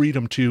them the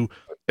freedom to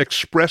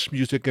express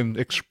music and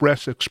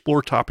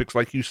explore topics,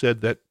 like you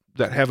said, that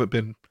haven't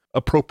been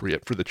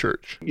appropriate for the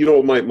church.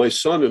 My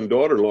son and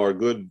daughter-in-law are a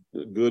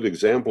good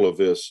example of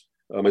this.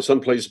 My son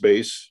plays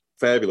bass,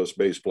 fabulous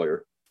bass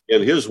player.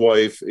 And his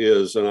wife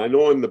is, and I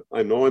know I'm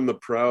the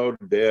proud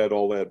dad,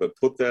 all that, but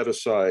put that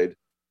aside.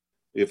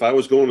 If I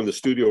was going in the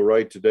studio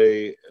right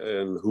today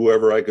and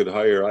whoever I could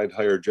hire, I'd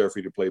hire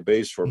Jeffrey to play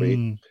bass for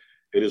me.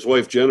 And his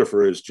wife,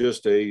 Jennifer, is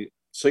just a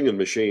singing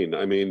machine.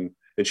 I mean,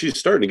 and she's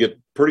starting to get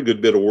pretty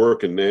good bit of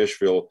work in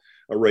Nashville,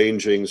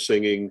 arranging,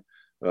 singing.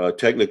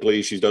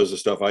 Technically, she does the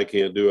stuff I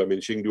can't do. I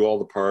mean, she can do all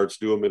the parts,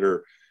 do them in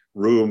her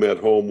room at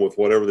home with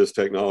whatever this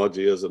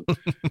technology is.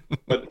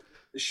 But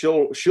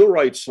she'll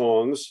write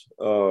songs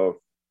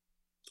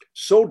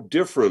so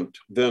different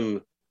than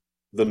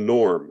the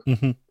norm.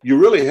 You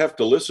really have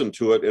to listen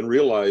to it and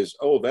realize,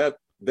 oh,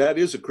 that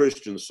is a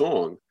Christian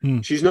song.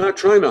 She's not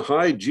trying to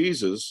hide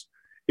Jesus.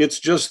 It's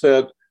just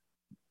that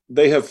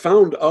they have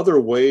found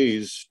other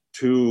ways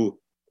to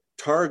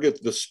target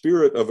the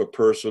spirit of a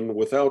person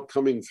without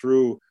coming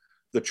through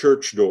the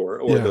church door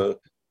or the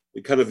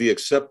kind of the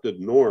accepted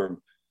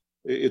norm.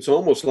 It's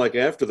almost like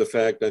after the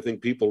fact, I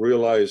think people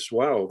realize,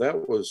 wow, there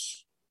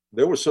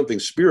was something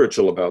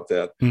spiritual about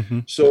that.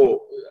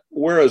 So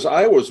whereas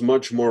I was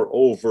much more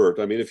overt,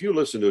 I mean, if you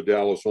listen to a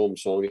Dallas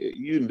Holmes song,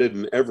 you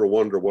didn't ever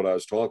wonder what I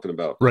was talking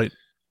about. Right.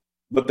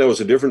 But that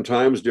was a different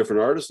times,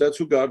 different artists. That's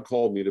who God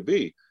called me to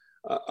be.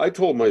 I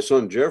told my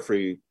son,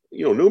 Jeffrey,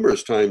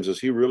 numerous times as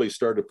he really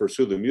started to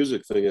pursue the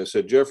music thing, I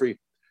said, Jeffrey,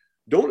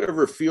 don't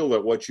ever feel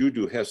that what you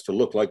do has to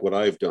look like what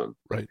I've done.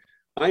 Right.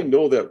 I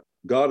know that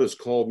God has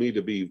called me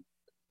to be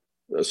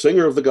a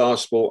singer of the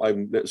gospel.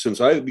 Since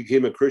I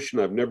became a Christian,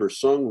 I've never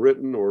sung,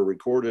 written, or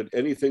recorded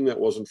anything that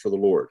wasn't for the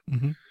Lord.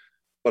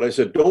 But I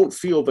said, don't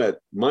feel that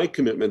my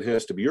commitment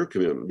has to be your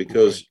commitment,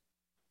 because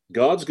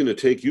God's going to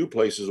take you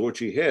places, which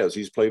he has.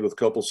 He's played with a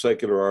couple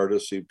secular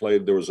artists.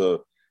 There was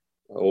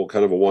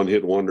kind of a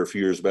one-hit wonder a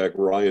few years back,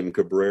 Ryan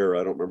Cabrera.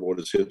 I don't remember what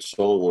his hit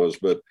song was,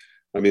 but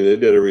I mean, they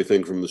did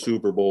everything from the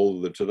Super Bowl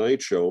to the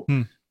Tonight Show.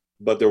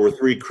 But there were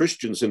 3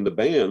 Christians in the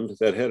band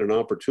that had an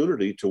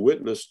opportunity to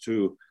witness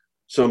to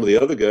some of the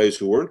other guys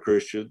who weren't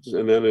Christians.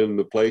 And then in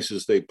the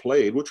places they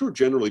played, which were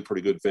generally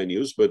pretty good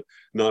venues, but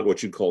not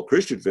what you'd call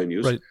Christian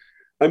venues. Right.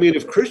 I mean,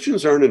 if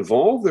Christians aren't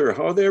involved there,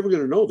 how are they ever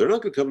going to know? They're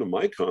not going to come to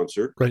my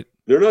concert. Right.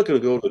 They're not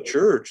going to go to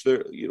church.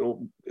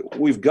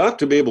 We've got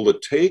to be able to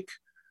take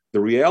the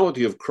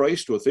reality of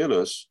Christ within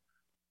us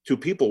to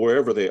people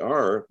wherever they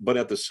are, but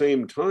at the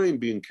same time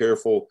being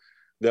careful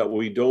that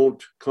we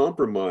don't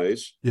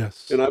compromise.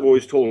 Yes. And I've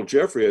always told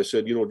Jeffrey, I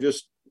said,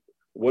 just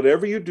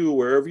whatever you do,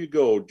 wherever you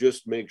go,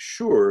 just make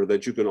sure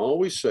that you can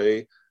always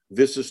say,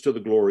 this is to the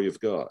glory of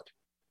God.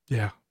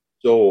 Yeah.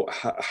 So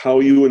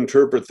how you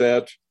interpret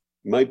that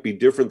might be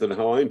different than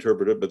how I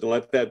interpret it, but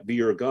let that be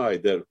your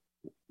guide, that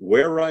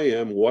where I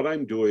am, what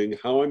I'm doing,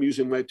 how I'm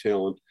using my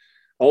talent,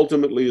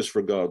 ultimately is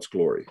for God's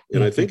glory.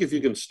 And I think if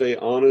you can stay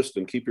honest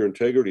and keep your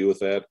integrity with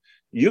that,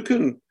 you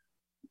can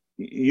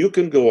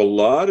go a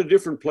lot of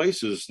different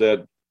places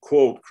that,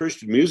 quote,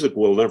 Christian music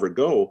will never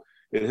go,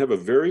 and have a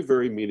very,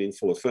 very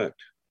meaningful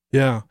effect.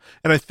 Yeah.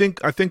 And I think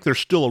there's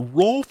still a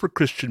role for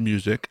Christian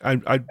music.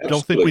 I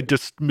don't think we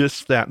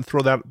dismiss that and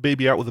throw that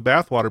baby out with the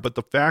bathwater, but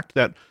the fact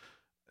that,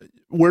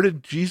 where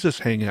did Jesus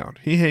hang out?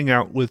 He hang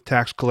out with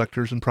tax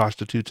collectors and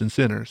prostitutes and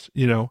sinners,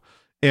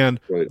 and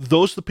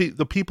those the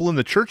people in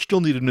the church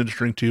still needed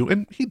ministering to,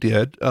 and he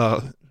did.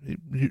 He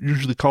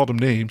usually called them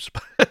names,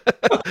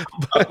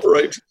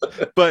 right?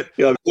 But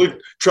yeah, the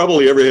trouble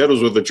he ever had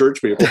was with the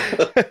church people.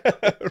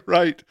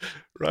 Right.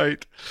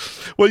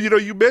 Well,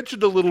 you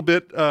mentioned a little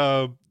bit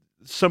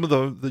some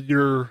of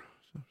your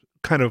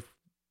kind of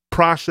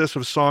process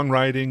of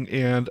songwriting,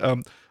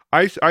 and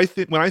I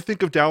think when I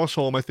think of Dallas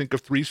Holm, I think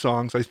of 3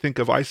 songs. I think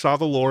of I Saw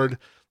the Lord,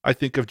 I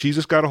think of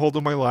Jesus Got a Hold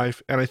of My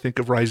Life, and I think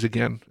of Rise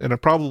Again.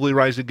 And probably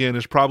Rise Again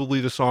is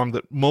probably the song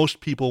that most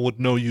people would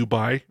know you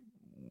by.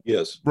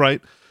 Yes.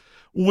 Right.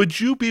 Would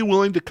you be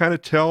willing to kind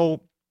of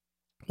tell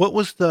what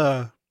was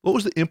the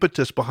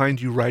impetus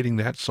behind you writing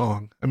that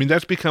song? I mean,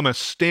 that's become a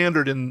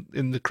standard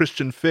in the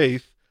Christian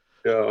faith.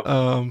 Yeah.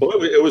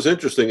 Well, it was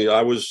interesting.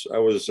 I was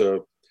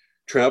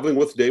traveling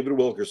with David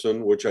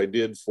Wilkerson, which I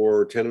did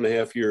for 10 and a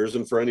half years.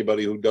 And for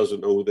anybody who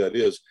doesn't know who that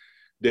is,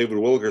 David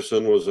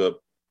Wilkerson was a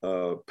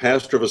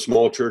pastor of a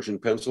small church in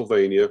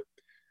Pennsylvania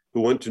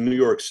who went to New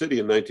York City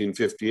in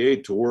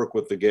 1958 to work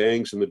with the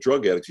gangs and the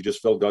drug addicts. He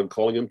just felt God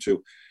calling him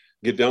to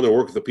get down there and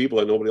work with the people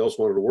that nobody else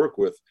wanted to work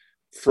with.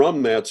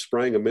 From that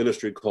sprang a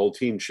ministry called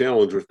Teen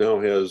Challenge, which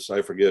now has,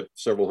 I forget,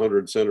 several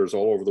hundred centers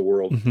all over the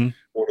world.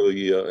 One of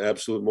the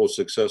absolute most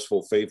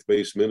successful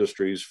faith-based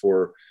ministries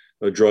for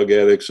drug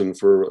addicts and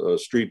for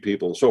street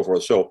people and so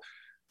forth. So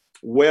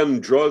when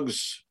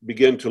drugs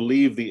began to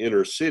leave the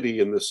inner city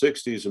in the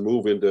 60s and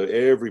move into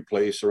every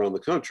place around the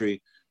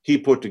country, he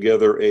put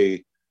together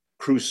a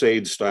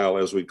crusade style,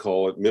 as we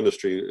call it,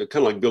 ministry,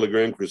 kind of like Billy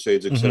Graham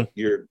crusades, except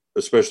geared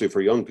especially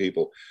for young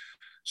people.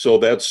 So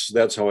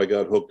that's how I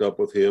got hooked up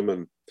with him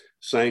and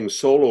sang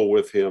solo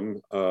with him.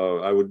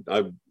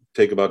 I'd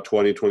take about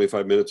 20,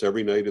 25 minutes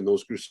every night in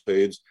those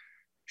crusades,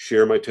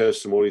 share my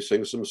testimony,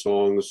 sing some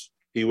songs.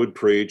 He would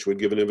preach, would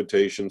give an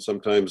invitation,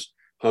 sometimes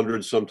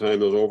hundreds,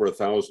 sometimes over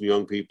 1,000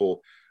 young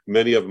people,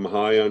 many of them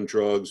high on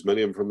drugs,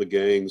 many of them from the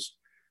gangs,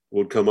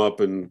 would come up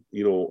and,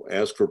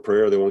 ask for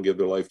prayer. They want to give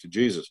their life to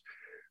Jesus.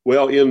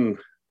 Well, in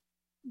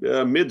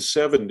mid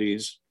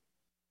 70s,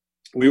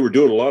 we were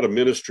doing a lot of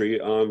ministry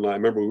on, I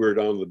remember we were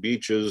down the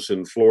beaches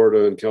in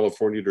Florida and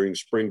California during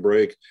spring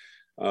break,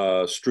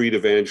 street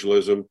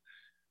evangelism.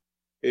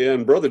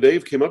 And Brother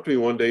Dave came up to me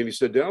one day and he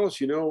said,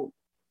 Dallas,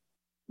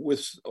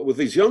 with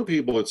these young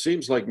people, it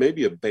seems like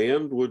maybe a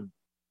band would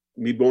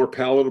be more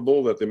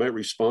palatable, that they might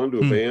respond to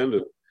a band.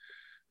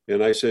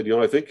 And I said,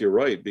 I think you're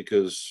right,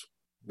 because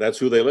that's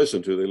who they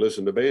listen to. They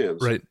listen to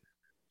bands. Right.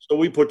 So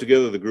we put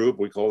together the group.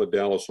 We call it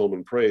Dallas Home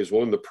and Praise.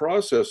 Well, in the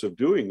process of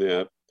doing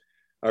that,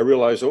 I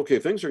realized, okay,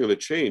 things are going to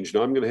change.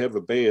 Now I'm going to have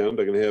a band. I'm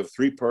going to have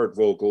 3-part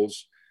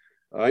vocals.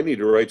 I need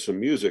to write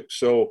some music.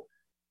 So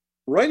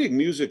writing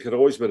music had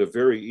always been a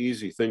very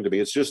easy thing to me.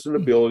 It's just an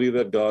ability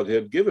that God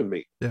had given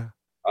me. Yeah.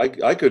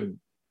 I could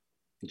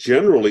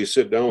generally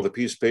sit down with a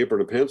piece of paper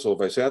and a pencil.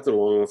 If I sat there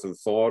long enough and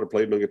thought or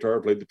played my guitar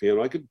or played the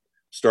piano, I could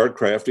start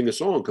crafting a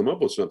song, come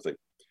up with something.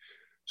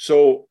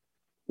 So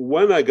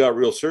when I got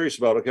real serious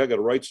about it, okay, I got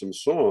to write some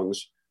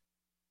songs,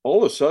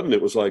 all of a sudden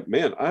it was like,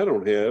 man,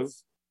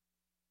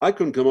 I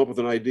couldn't come up with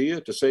an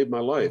idea to save my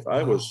life. Wow.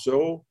 I was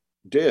so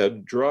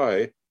dead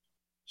dry,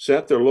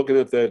 sat there looking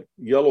at that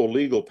yellow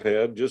legal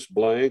pad, just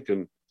blank.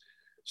 And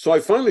so I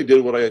finally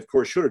did what I, of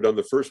course, should have done in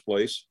the first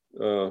place,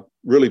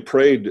 really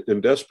prayed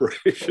in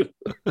desperation.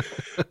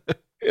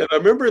 And I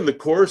remember in the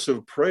course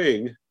of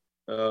praying,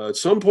 at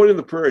some point in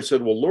the prayer, I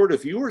said, well, Lord,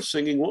 if you were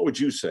singing, what would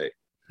you say?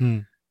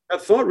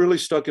 That thought really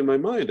stuck in my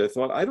mind. I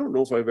thought, I don't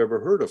know if I've ever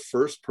heard a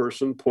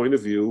first-person point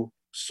of view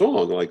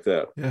song like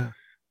that. Yeah.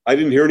 I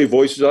didn't hear any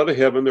voices out of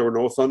heaven. There were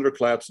no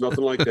thunderclaps,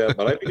 nothing like that.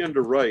 But I began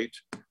to write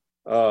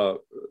the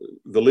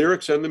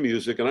lyrics and the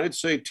music, and I'd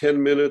say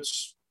 10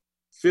 minutes,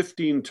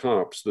 15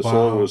 tops, the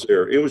song was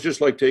there. It was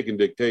just like taking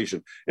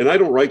dictation. And I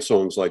don't write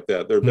songs like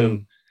that. There have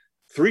been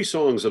 3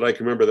 songs that I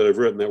can remember that I've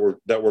written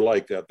that were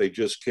like that. They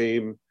just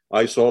came.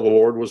 I Saw the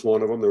Lord was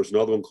one of them. There was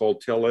another one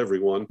called Tell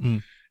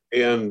Everyone.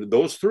 And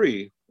those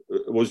 3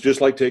 was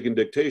just like taking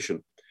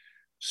dictation.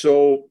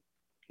 So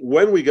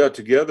when we got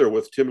together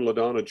with Tim and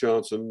LaDonna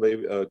Johnson,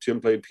 Tim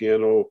played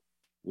piano,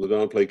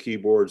 LaDonna played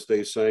keyboards.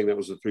 They sang. That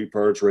was the 3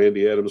 parts.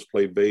 Randy Adams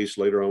played bass.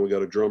 Later on, we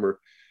got a drummer.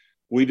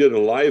 We did a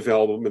live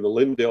album in the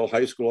Lindale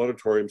High School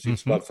Auditorium,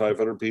 seats about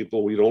 500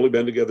 people. We'd only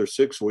been together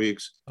 6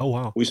 weeks. Oh,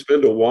 wow. We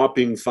spent a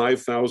whopping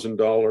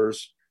 $5,000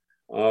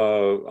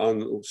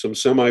 on some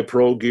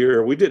semi-pro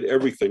gear. We did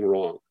everything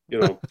wrong. We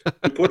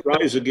put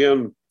Rise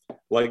Again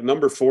like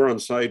number 4 on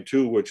side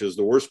 2, which is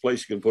the worst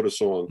place you can put a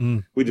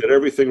song. We did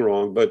everything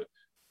wrong, but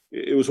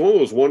it was one of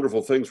those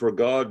wonderful things where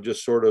God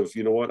just sort of,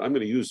 I'm going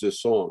to use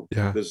this song.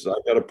 Yeah.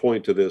 I've got to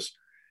point to this.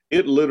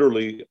 It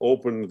literally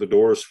opened the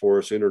doors for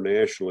us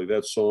internationally.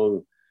 That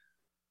song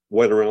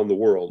went around the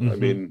world. I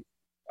mean,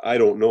 I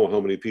don't know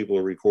how many people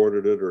have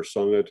recorded it or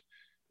sung it.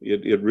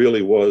 It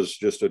really was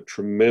just a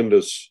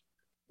tremendous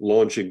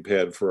launching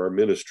pad for our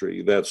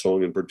ministry, that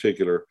song in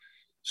particular.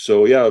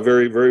 So yeah,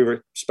 very, very, very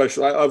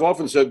special. I've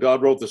often said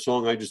God wrote the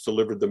song, I just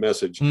delivered the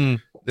message. Yeah.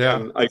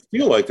 And I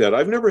feel like that.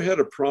 I've never had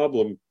a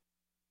problem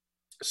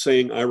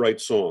saying I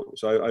write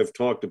songs. I've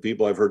talked to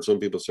people, I've heard some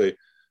people say,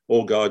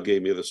 oh, God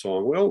gave me the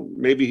song. Well,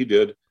 maybe he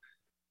did.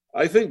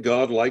 I think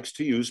God likes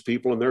to use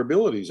people and their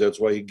abilities. That's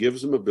why he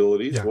gives them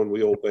abilities. Yeah. When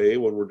we obey,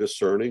 when we're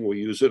discerning, we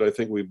use it. I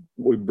think we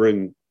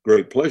bring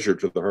great pleasure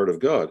to the heart of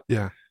God.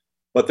 Yeah.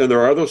 But then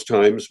there are those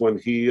times when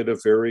he, in a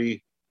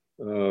very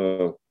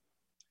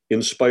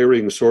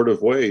inspiring sort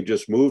of way,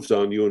 just moves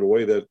on you in a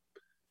way that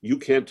you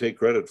can't take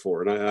credit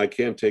for. And I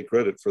can't take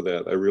credit for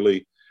that. I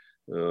really,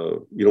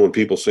 when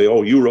people say,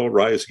 oh, you wrote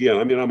Rise Again.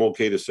 I mean, I'm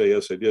okay to say,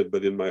 yes, I did.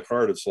 But in my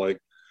heart, it's like,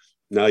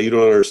 no, you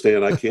don't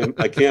understand. I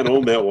can't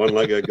own that one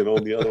like I can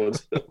own the other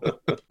ones.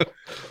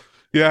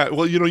 Yeah.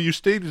 Well, you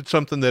stated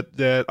something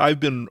that I've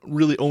been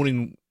really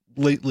owning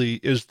lately,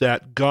 is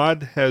that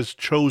God has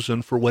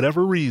chosen, for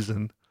whatever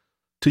reason,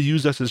 to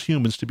use us as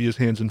humans to be his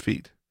hands and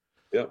feet.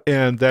 Yeah.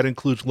 And that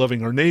includes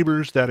loving our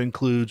neighbors. That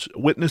includes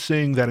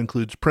witnessing. That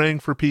includes praying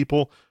for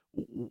people.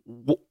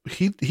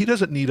 He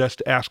doesn't need us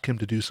to ask him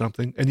to do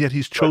something, and yet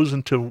he's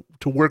chosen to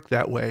work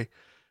that way.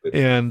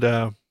 And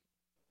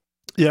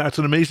yeah, it's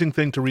an amazing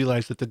thing to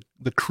realize that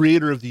the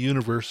creator of the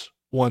universe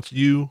wants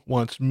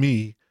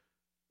me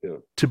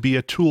to be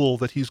a tool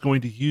that he's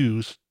going to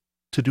use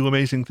to do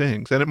amazing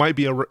things. And it might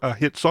be a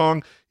hit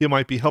song. It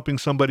might be helping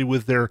somebody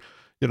with their,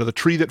 the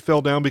tree that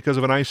fell down because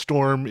of an ice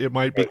storm. It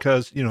might be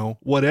because,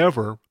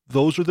 whatever.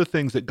 Those are the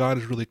things that God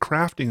is really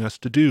crafting us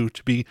to do,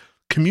 to be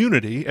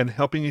community and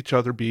helping each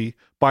other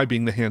by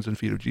being the hands and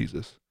feet of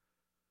Jesus.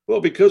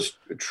 Well, because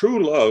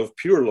true love,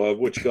 pure love,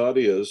 which God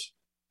is,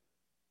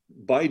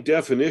 by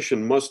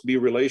definition must be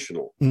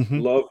relational. Mm-hmm.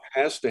 Love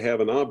has to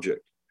have an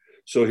object.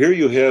 So here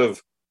you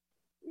have,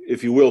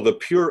 if you will, the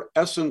pure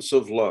essence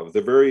of love,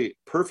 the very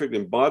perfect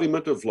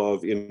embodiment of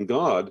love in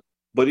God,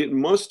 but it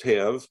must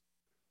have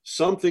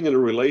something in a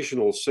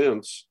relational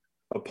sense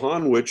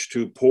upon which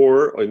to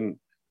pour and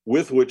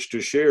with which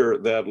to share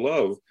that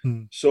love.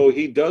 So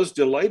he does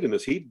delight in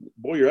us.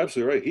 Boy, you're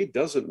absolutely right. He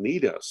doesn't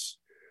need us.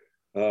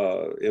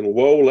 And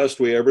woe lest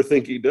we ever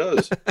think he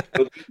does.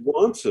 But he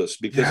wants us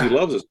because he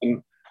loves us.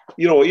 And,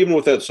 even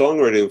with that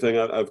songwriting thing,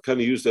 I've kind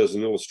of used as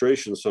an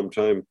illustration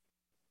sometime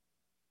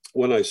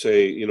when I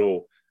say,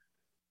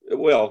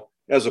 well,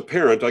 as a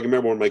parent, I can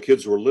remember when my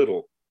kids were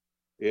little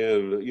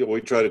and,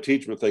 we try to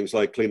teach them things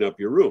like clean up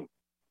your room.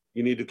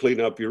 You need to clean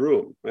up your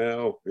room.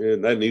 Well,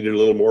 and that needed a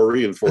little more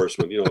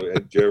reinforcement.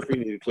 Jeffrey,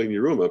 you need to clean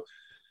your room up.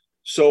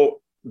 So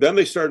then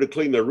they started to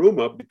clean their room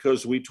up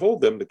because we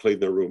told them to clean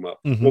their room up.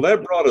 Mm-hmm. Well,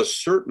 that brought a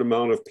certain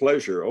amount of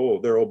pleasure. Oh,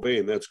 they're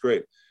obeying. That's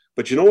great.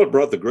 But you know what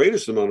brought the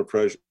greatest amount of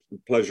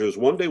pleasure is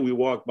one day we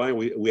walked by and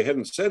we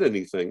hadn't said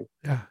anything.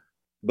 Yeah.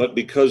 But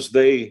because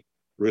they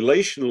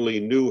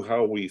relationally knew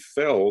how we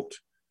felt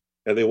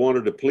and they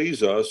wanted to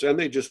please us and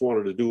they just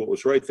wanted to do what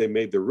was right, they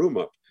made their room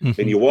up.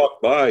 Mm-hmm. And you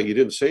walked by, you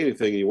didn't say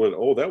anything, and you went,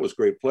 oh, that was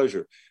great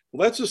pleasure.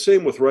 Well, that's the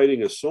same with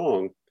writing a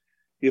song.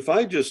 If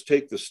I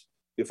take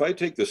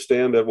the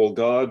stand that, well,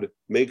 God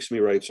makes me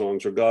write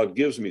songs or God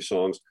gives me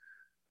songs,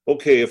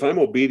 okay, if I'm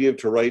obedient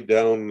to write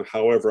down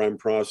however I'm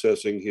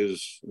processing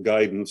his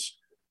guidance,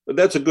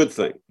 that's a good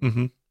thing.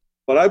 Mm-hmm.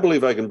 But I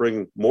believe I can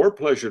bring more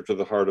pleasure to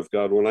the heart of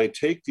God when I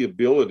take the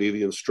ability,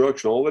 the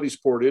instruction, all that he's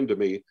poured into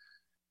me,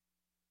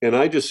 and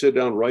I just sit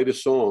down, write a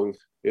song,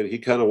 and he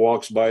kind of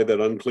walks by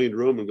that uncleaned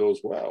room and goes,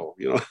 wow,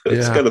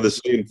 it's kind of the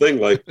same thing.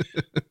 Like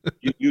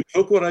you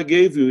took what I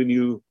gave you and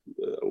you,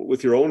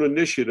 with your own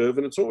initiative,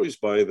 and it's always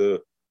by the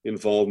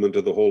involvement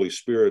of the Holy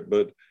Spirit.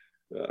 But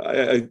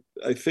I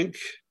think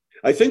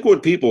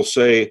when people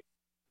say,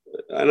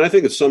 and I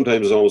think it's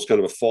sometimes almost kind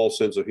of a false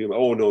sense of humor,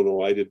 oh,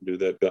 no, I didn't do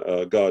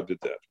that. God did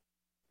that.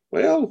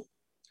 Well,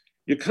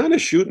 you're kind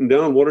of shooting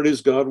down what it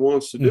is God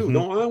wants to do. Mm-hmm.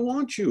 No, I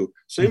want you.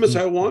 Same as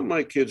I want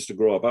my kids to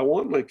grow up. I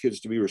want my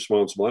kids to be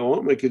responsible. I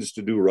want my kids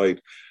to do right.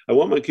 I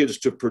want my kids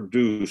to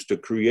produce, to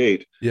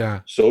create.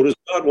 Yeah. So does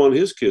God want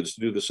his kids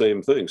to do the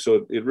same thing.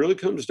 So it really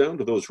comes down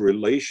to those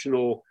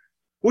relational,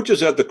 which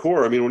is at the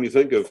core. I mean, when you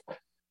think of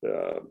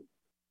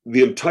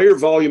the entire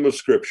volume of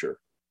Scripture,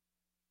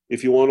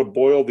 if you want to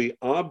boil the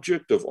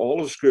object of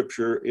all of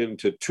Scripture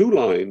into 2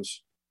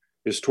 lines,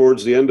 is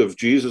towards the end of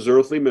Jesus'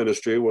 earthly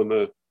ministry when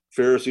the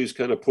Pharisees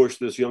kind of push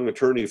this young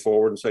attorney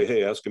forward and say,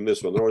 hey, ask him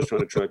this one. They're always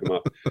trying to track him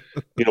up.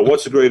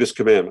 What's the greatest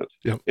commandment?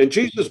 Yep. And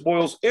Jesus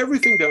boils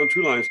everything down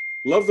 2 lines.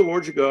 Love the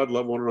Lord your God,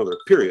 love one another,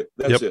 period.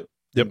 That's it.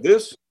 Yep.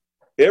 This,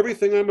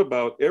 everything I'm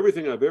about,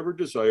 everything I've ever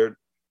desired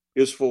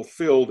is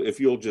fulfilled if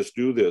you'll just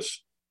do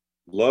this.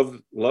 Love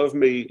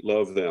me,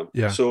 love them.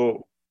 Yeah.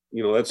 So,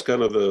 that's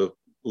kind of the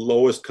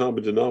lowest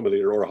common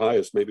denominator, or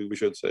highest, maybe we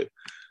should say.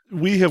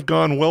 We have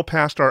gone well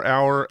past our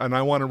hour, and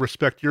I want to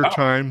respect your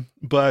time.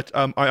 But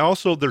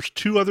there's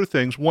 2 other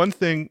things. One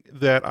thing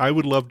that I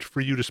would love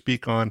for you to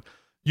speak on,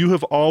 you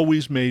have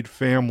always made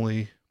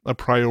family a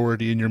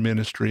priority in your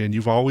ministry, and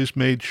you've always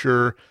made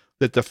sure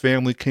that the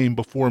family came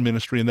before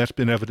ministry, and that's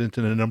been evident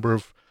in a number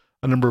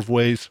of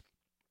ways.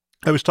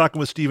 I was talking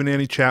with Steve and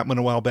Annie Chapman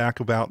a while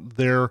back about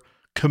their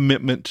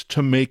commitment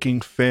to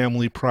making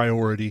family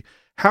priority.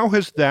 How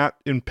has that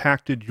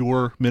impacted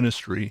your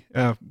ministry,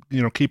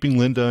 keeping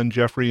Linda and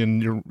Jeffrey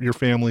and your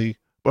family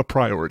a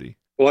priority?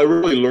 Well, I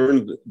really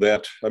learned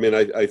that. I mean,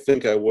 I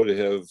think I would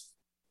have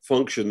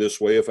functioned this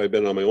way if I'd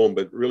been on my own,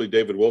 but really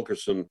David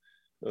Wilkerson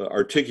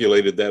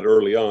articulated that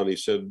early on. He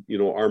said,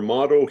 our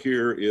motto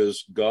here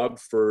is God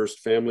first,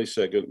 family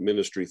second,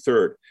 ministry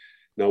third.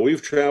 Now,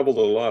 we've traveled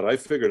a lot. I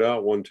figured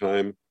out one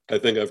time, I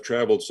think I've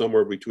traveled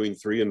somewhere between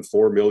 3 and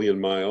 4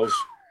 million miles.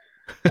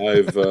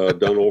 I've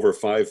done over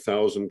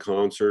 5,000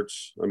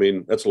 concerts. I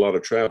mean, that's a lot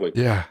of traveling.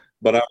 Yeah.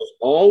 But I was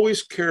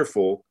always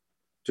careful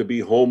to be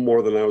home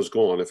more than I was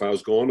gone. If I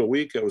was gone a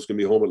week, I was going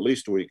to be home at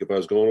least a week. If I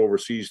was going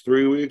overseas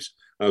 3 weeks,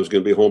 I was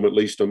going to be home at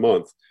least a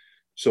month.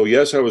 So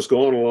yes, I was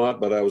gone a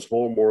lot, but I was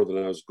home more than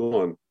I was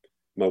gone.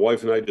 My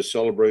wife and I just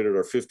celebrated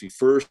our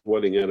 51st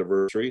wedding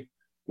anniversary.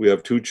 We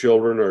have 2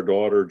 children, our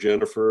daughter,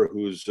 Jennifer,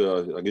 who's,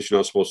 I guess you're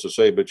not supposed to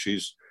say, but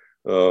she's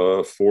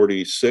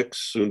 46,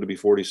 soon to be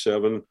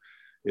 47.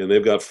 And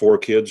they've got 4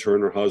 kids, her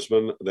and her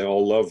husband. They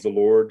all love the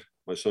Lord.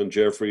 My son,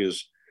 Jeffrey,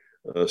 is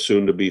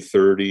soon to be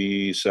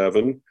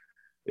 37.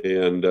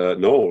 And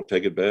no,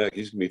 take it back.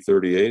 He's going to be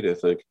 38, I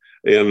think.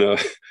 And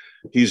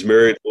he's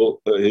married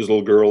his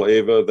little girl,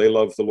 Ava. They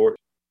love the Lord.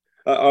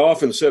 I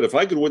often said, if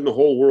I could win the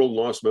whole world and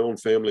lost my own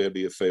family, I'd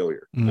be a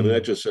failure. Mm-hmm. I mean,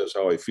 that just says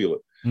how I feel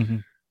it. Mm-hmm.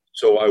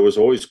 So I was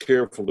always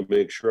careful to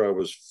make sure I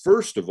was,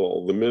 first of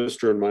all, the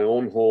minister in my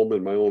own home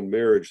and my own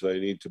marriage that I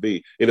need to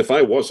be. And if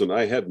I wasn't,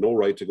 I had no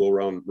right to go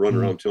around, run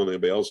around telling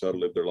anybody else how to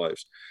live their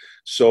lives.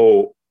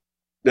 So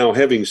Now,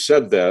 having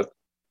said that,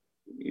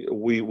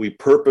 we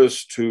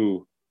purpose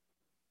to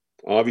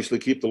obviously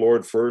keep the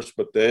Lord first,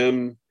 but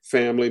then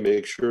family,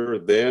 make sure,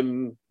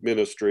 then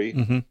ministry.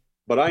 Mm-hmm.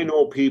 But I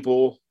know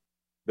people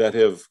that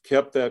have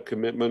kept that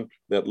commitment,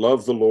 that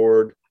love the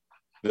Lord,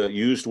 that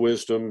used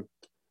wisdom,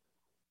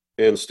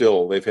 and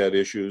still they've had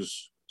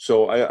issues.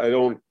 So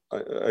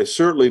I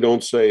certainly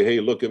don't say,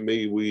 hey, look at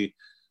me,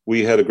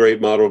 we had a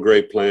great model,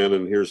 great plan,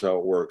 and here's how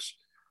it works.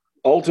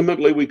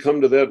 Ultimately, we come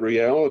to that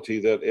reality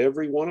that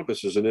every one of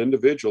us is an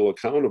individual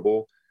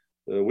accountable.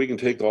 We can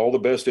take all the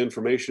best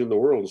information in the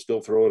world and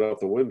still throw it out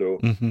the window.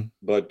 Mm-hmm.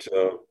 But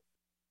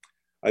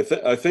I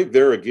think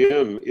there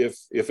again,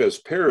 if as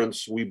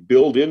parents we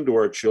build into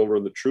our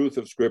children the truth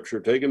of Scripture,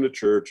 take them to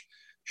church,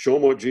 show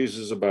them what Jesus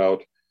is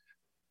about.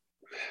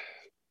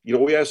 You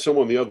know, we asked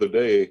someone the other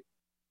day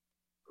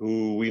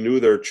who we knew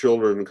their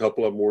children, a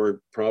couple of them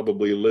weren't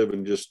probably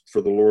living just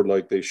for the Lord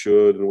like they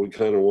should, and we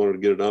kind of wanted to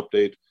get an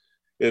update.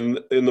 And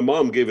the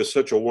mom gave us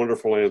such a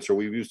wonderful answer.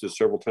 We've used it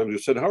several times. We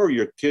said, how are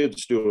your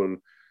kids doing?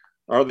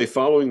 Are they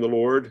following the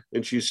Lord?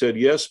 And she said,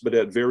 yes, but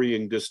at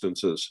varying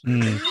distances.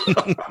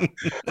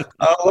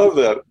 I love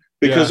that,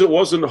 because it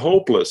wasn't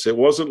hopeless. It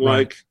wasn't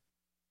like,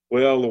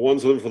 well, the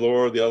one's living for the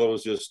Lord, the other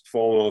one's just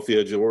falling off the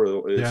edge of the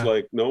world. It's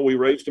like, no, we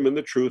raised them in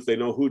the truth. They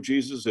know who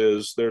Jesus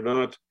is. They're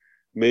not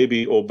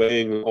maybe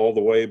obeying all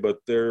the way, but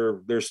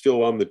they're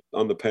still on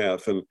the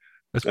path. And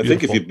I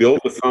think if you build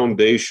the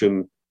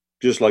foundation,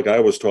 just like I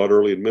was taught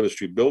early in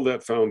ministry, build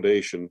that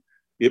foundation,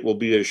 it will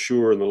be as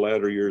sure in the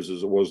latter years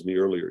as it was in the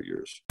earlier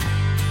years.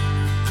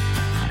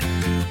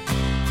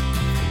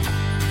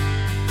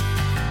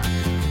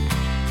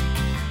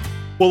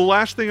 Well, the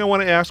last thing I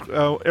want to ask,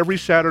 every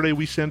Saturday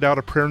we send out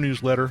a prayer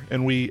newsletter,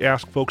 and we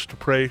ask folks to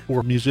pray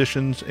for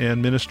musicians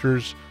and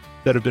ministers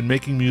that have been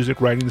making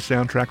music, writing the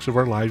soundtracks of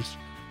our lives.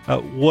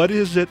 What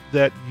is it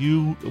that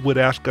you would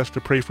ask us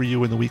to pray for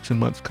you in the weeks and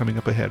months coming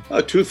up ahead?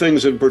 Two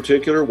things in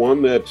particular.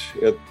 One, that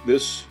at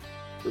this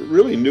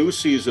really new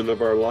season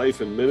of our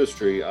life and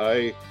ministry,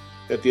 I,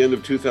 at the end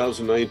of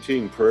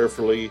 2019,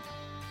 prayerfully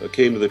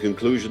came to the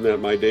conclusion that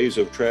my days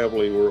of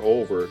traveling were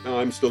over. Now,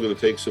 I'm still going to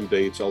take some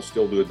dates. I'll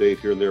still do a date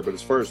here and there. But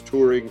as far as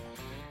touring,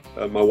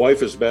 my wife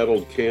has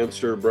battled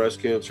cancer,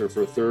 breast cancer,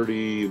 for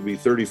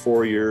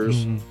 34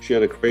 years. Mm-hmm. She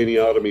had a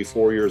craniotomy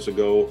 4 years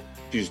ago.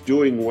 She's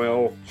doing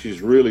well.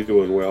 She's really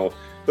doing well.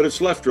 But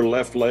it's left her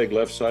left leg,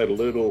 left side a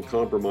little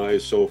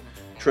compromised. So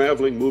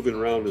traveling, moving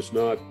around is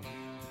not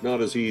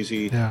as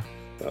easy. Yeah.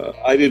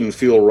 I didn't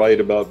feel right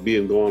about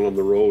being gone on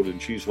the road,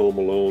 and she's home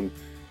alone.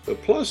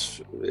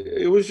 Plus,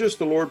 it was just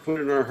the Lord put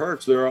in our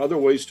hearts. There are other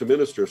ways to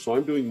minister. So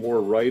I'm doing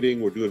more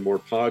writing. We're doing more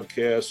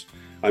podcasts.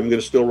 I'm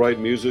going to still write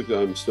music.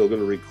 I'm still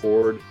going to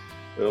record.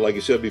 Like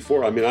you said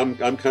before, I mean,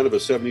 I'm kind of a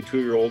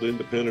 72-year-old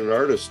independent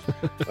artist,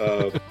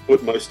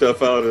 putting my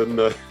stuff out in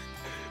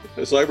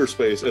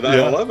cyberspace. And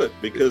I love it,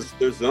 because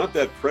there's not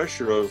that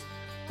pressure of,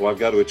 well, I've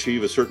got to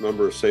achieve a certain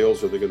number of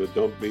sales or they're going to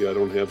dump me. I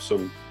don't have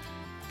some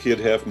kid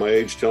half my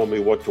age telling me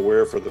what to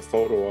wear for the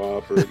photo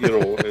op, or,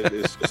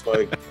 it's just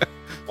like,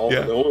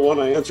 the only one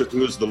I answer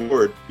to is the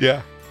Lord.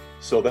 Yeah.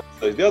 So that's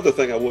the other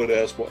thing I would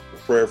ask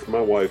prayer for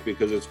my wife,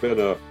 because it's been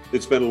a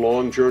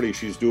long journey.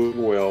 She's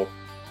doing well,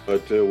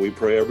 but we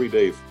pray every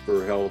day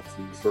for health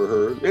for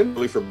her, and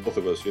really for both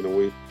of us.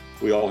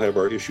 We all have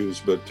our issues,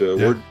 but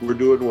we're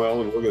doing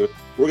well, and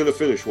we're gonna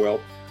finish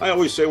well. I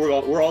always say we're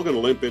all gonna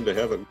limp into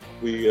heaven.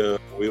 We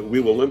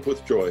will limp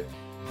with joy.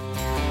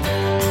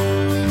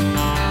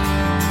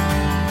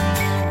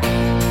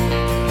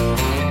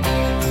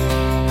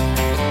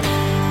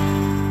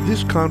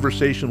 This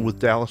conversation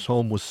with Dallas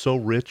Holm was so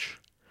rich.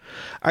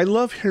 I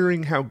love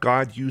hearing how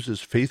God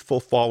uses faithful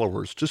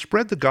followers to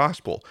spread the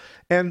gospel,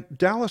 and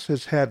Dallas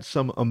has had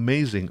some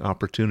amazing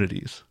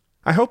opportunities.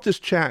 I hope this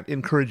chat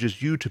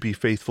encourages you to be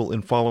faithful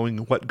in following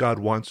what God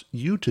wants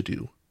you to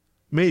do.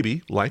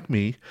 Maybe, like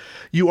me,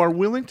 you are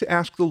willing to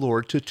ask the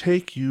Lord to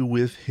take you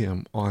with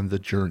Him on the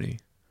journey.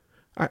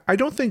 I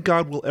don't think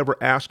God will ever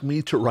ask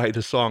me to write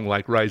a song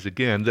like Rise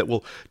Again that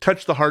will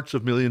touch the hearts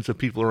of millions of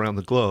people around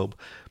the globe.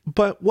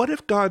 But what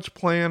if God's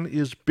plan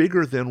is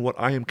bigger than what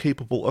I am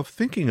capable of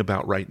thinking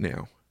about right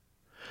now?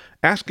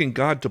 Asking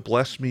God to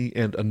bless me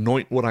and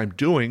anoint what I'm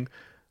doing,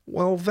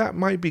 well, that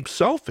might be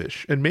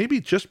selfish and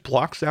maybe just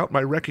blocks out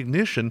my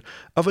recognition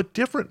of a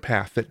different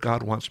path that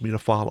God wants me to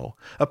follow,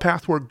 a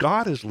path where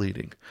God is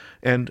leading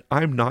and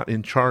I'm not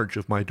in charge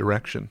of my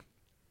direction.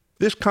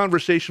 This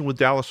conversation with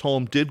Dallas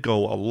Holm did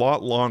go a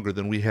lot longer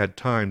than we had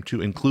time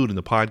to include in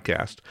the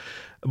podcast.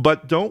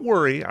 But don't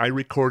worry, I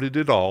recorded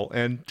it all,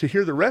 and to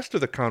hear the rest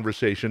of the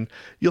conversation,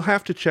 you'll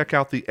have to check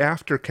out the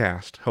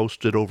Aftercast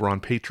hosted over on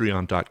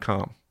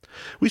Patreon.com.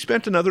 We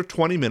spent another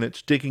 20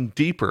 minutes digging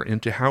deeper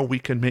into how we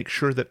can make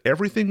sure that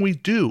everything we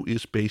do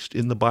is based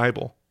in the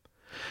Bible.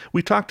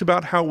 We talked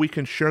about how we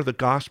can share the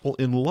gospel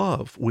in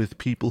love with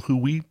people who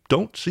we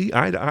don't see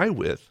eye to eye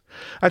with.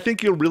 I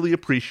think you'll really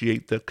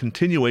appreciate the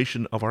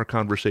continuation of our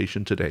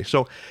conversation today.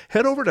 So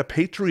head over to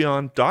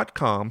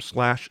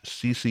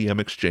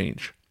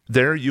patreon.com/ccmexchange.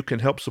 There you can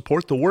help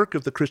support the work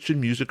of the Christian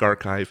Music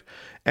Archive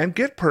and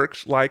get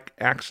perks like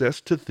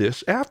access to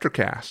this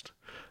Aftercast.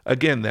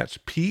 Again, that's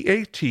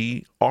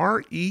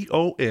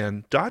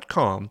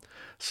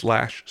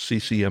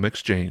patreon.com/CCM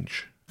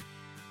Exchange.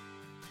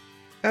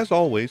 As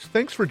always,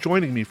 thanks for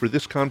joining me for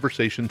this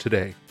conversation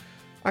today.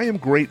 I am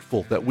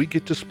grateful that we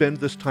get to spend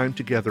this time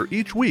together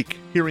each week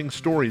hearing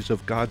stories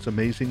of God's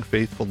amazing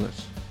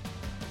faithfulness.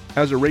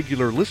 As a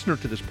regular listener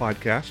to this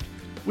podcast,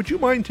 would you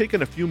mind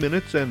taking a few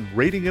minutes and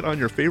rating it on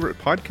your favorite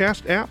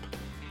podcast app?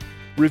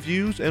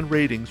 Reviews and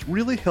ratings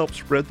really help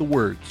spread the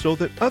word so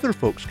that other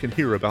folks can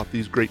hear about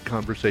these great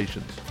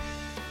conversations.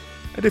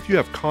 And if you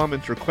have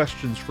comments or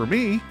questions for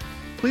me,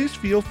 please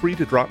feel free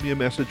to drop me a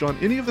message on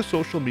any of the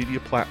social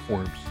media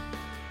platforms.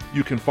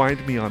 You can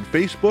find me on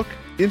Facebook,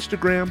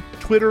 Instagram,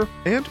 Twitter,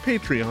 and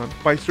Patreon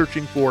by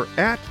searching for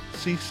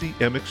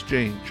 @CCM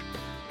Exchange.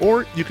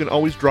 Or you can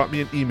always drop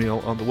me an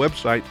email on the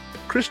website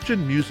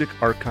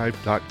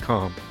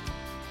christianmusicarchive.com.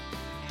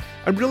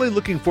 I'm really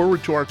looking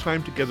forward to our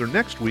time together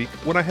next week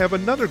when I have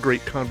another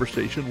great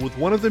conversation with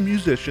one of the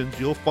musicians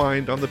you'll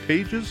find on the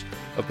pages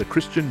of the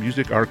Christian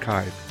Music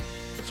Archive.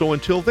 So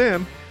until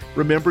then,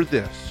 remember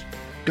this: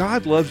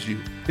 God loves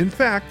you. In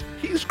fact,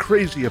 He's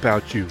crazy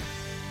about you.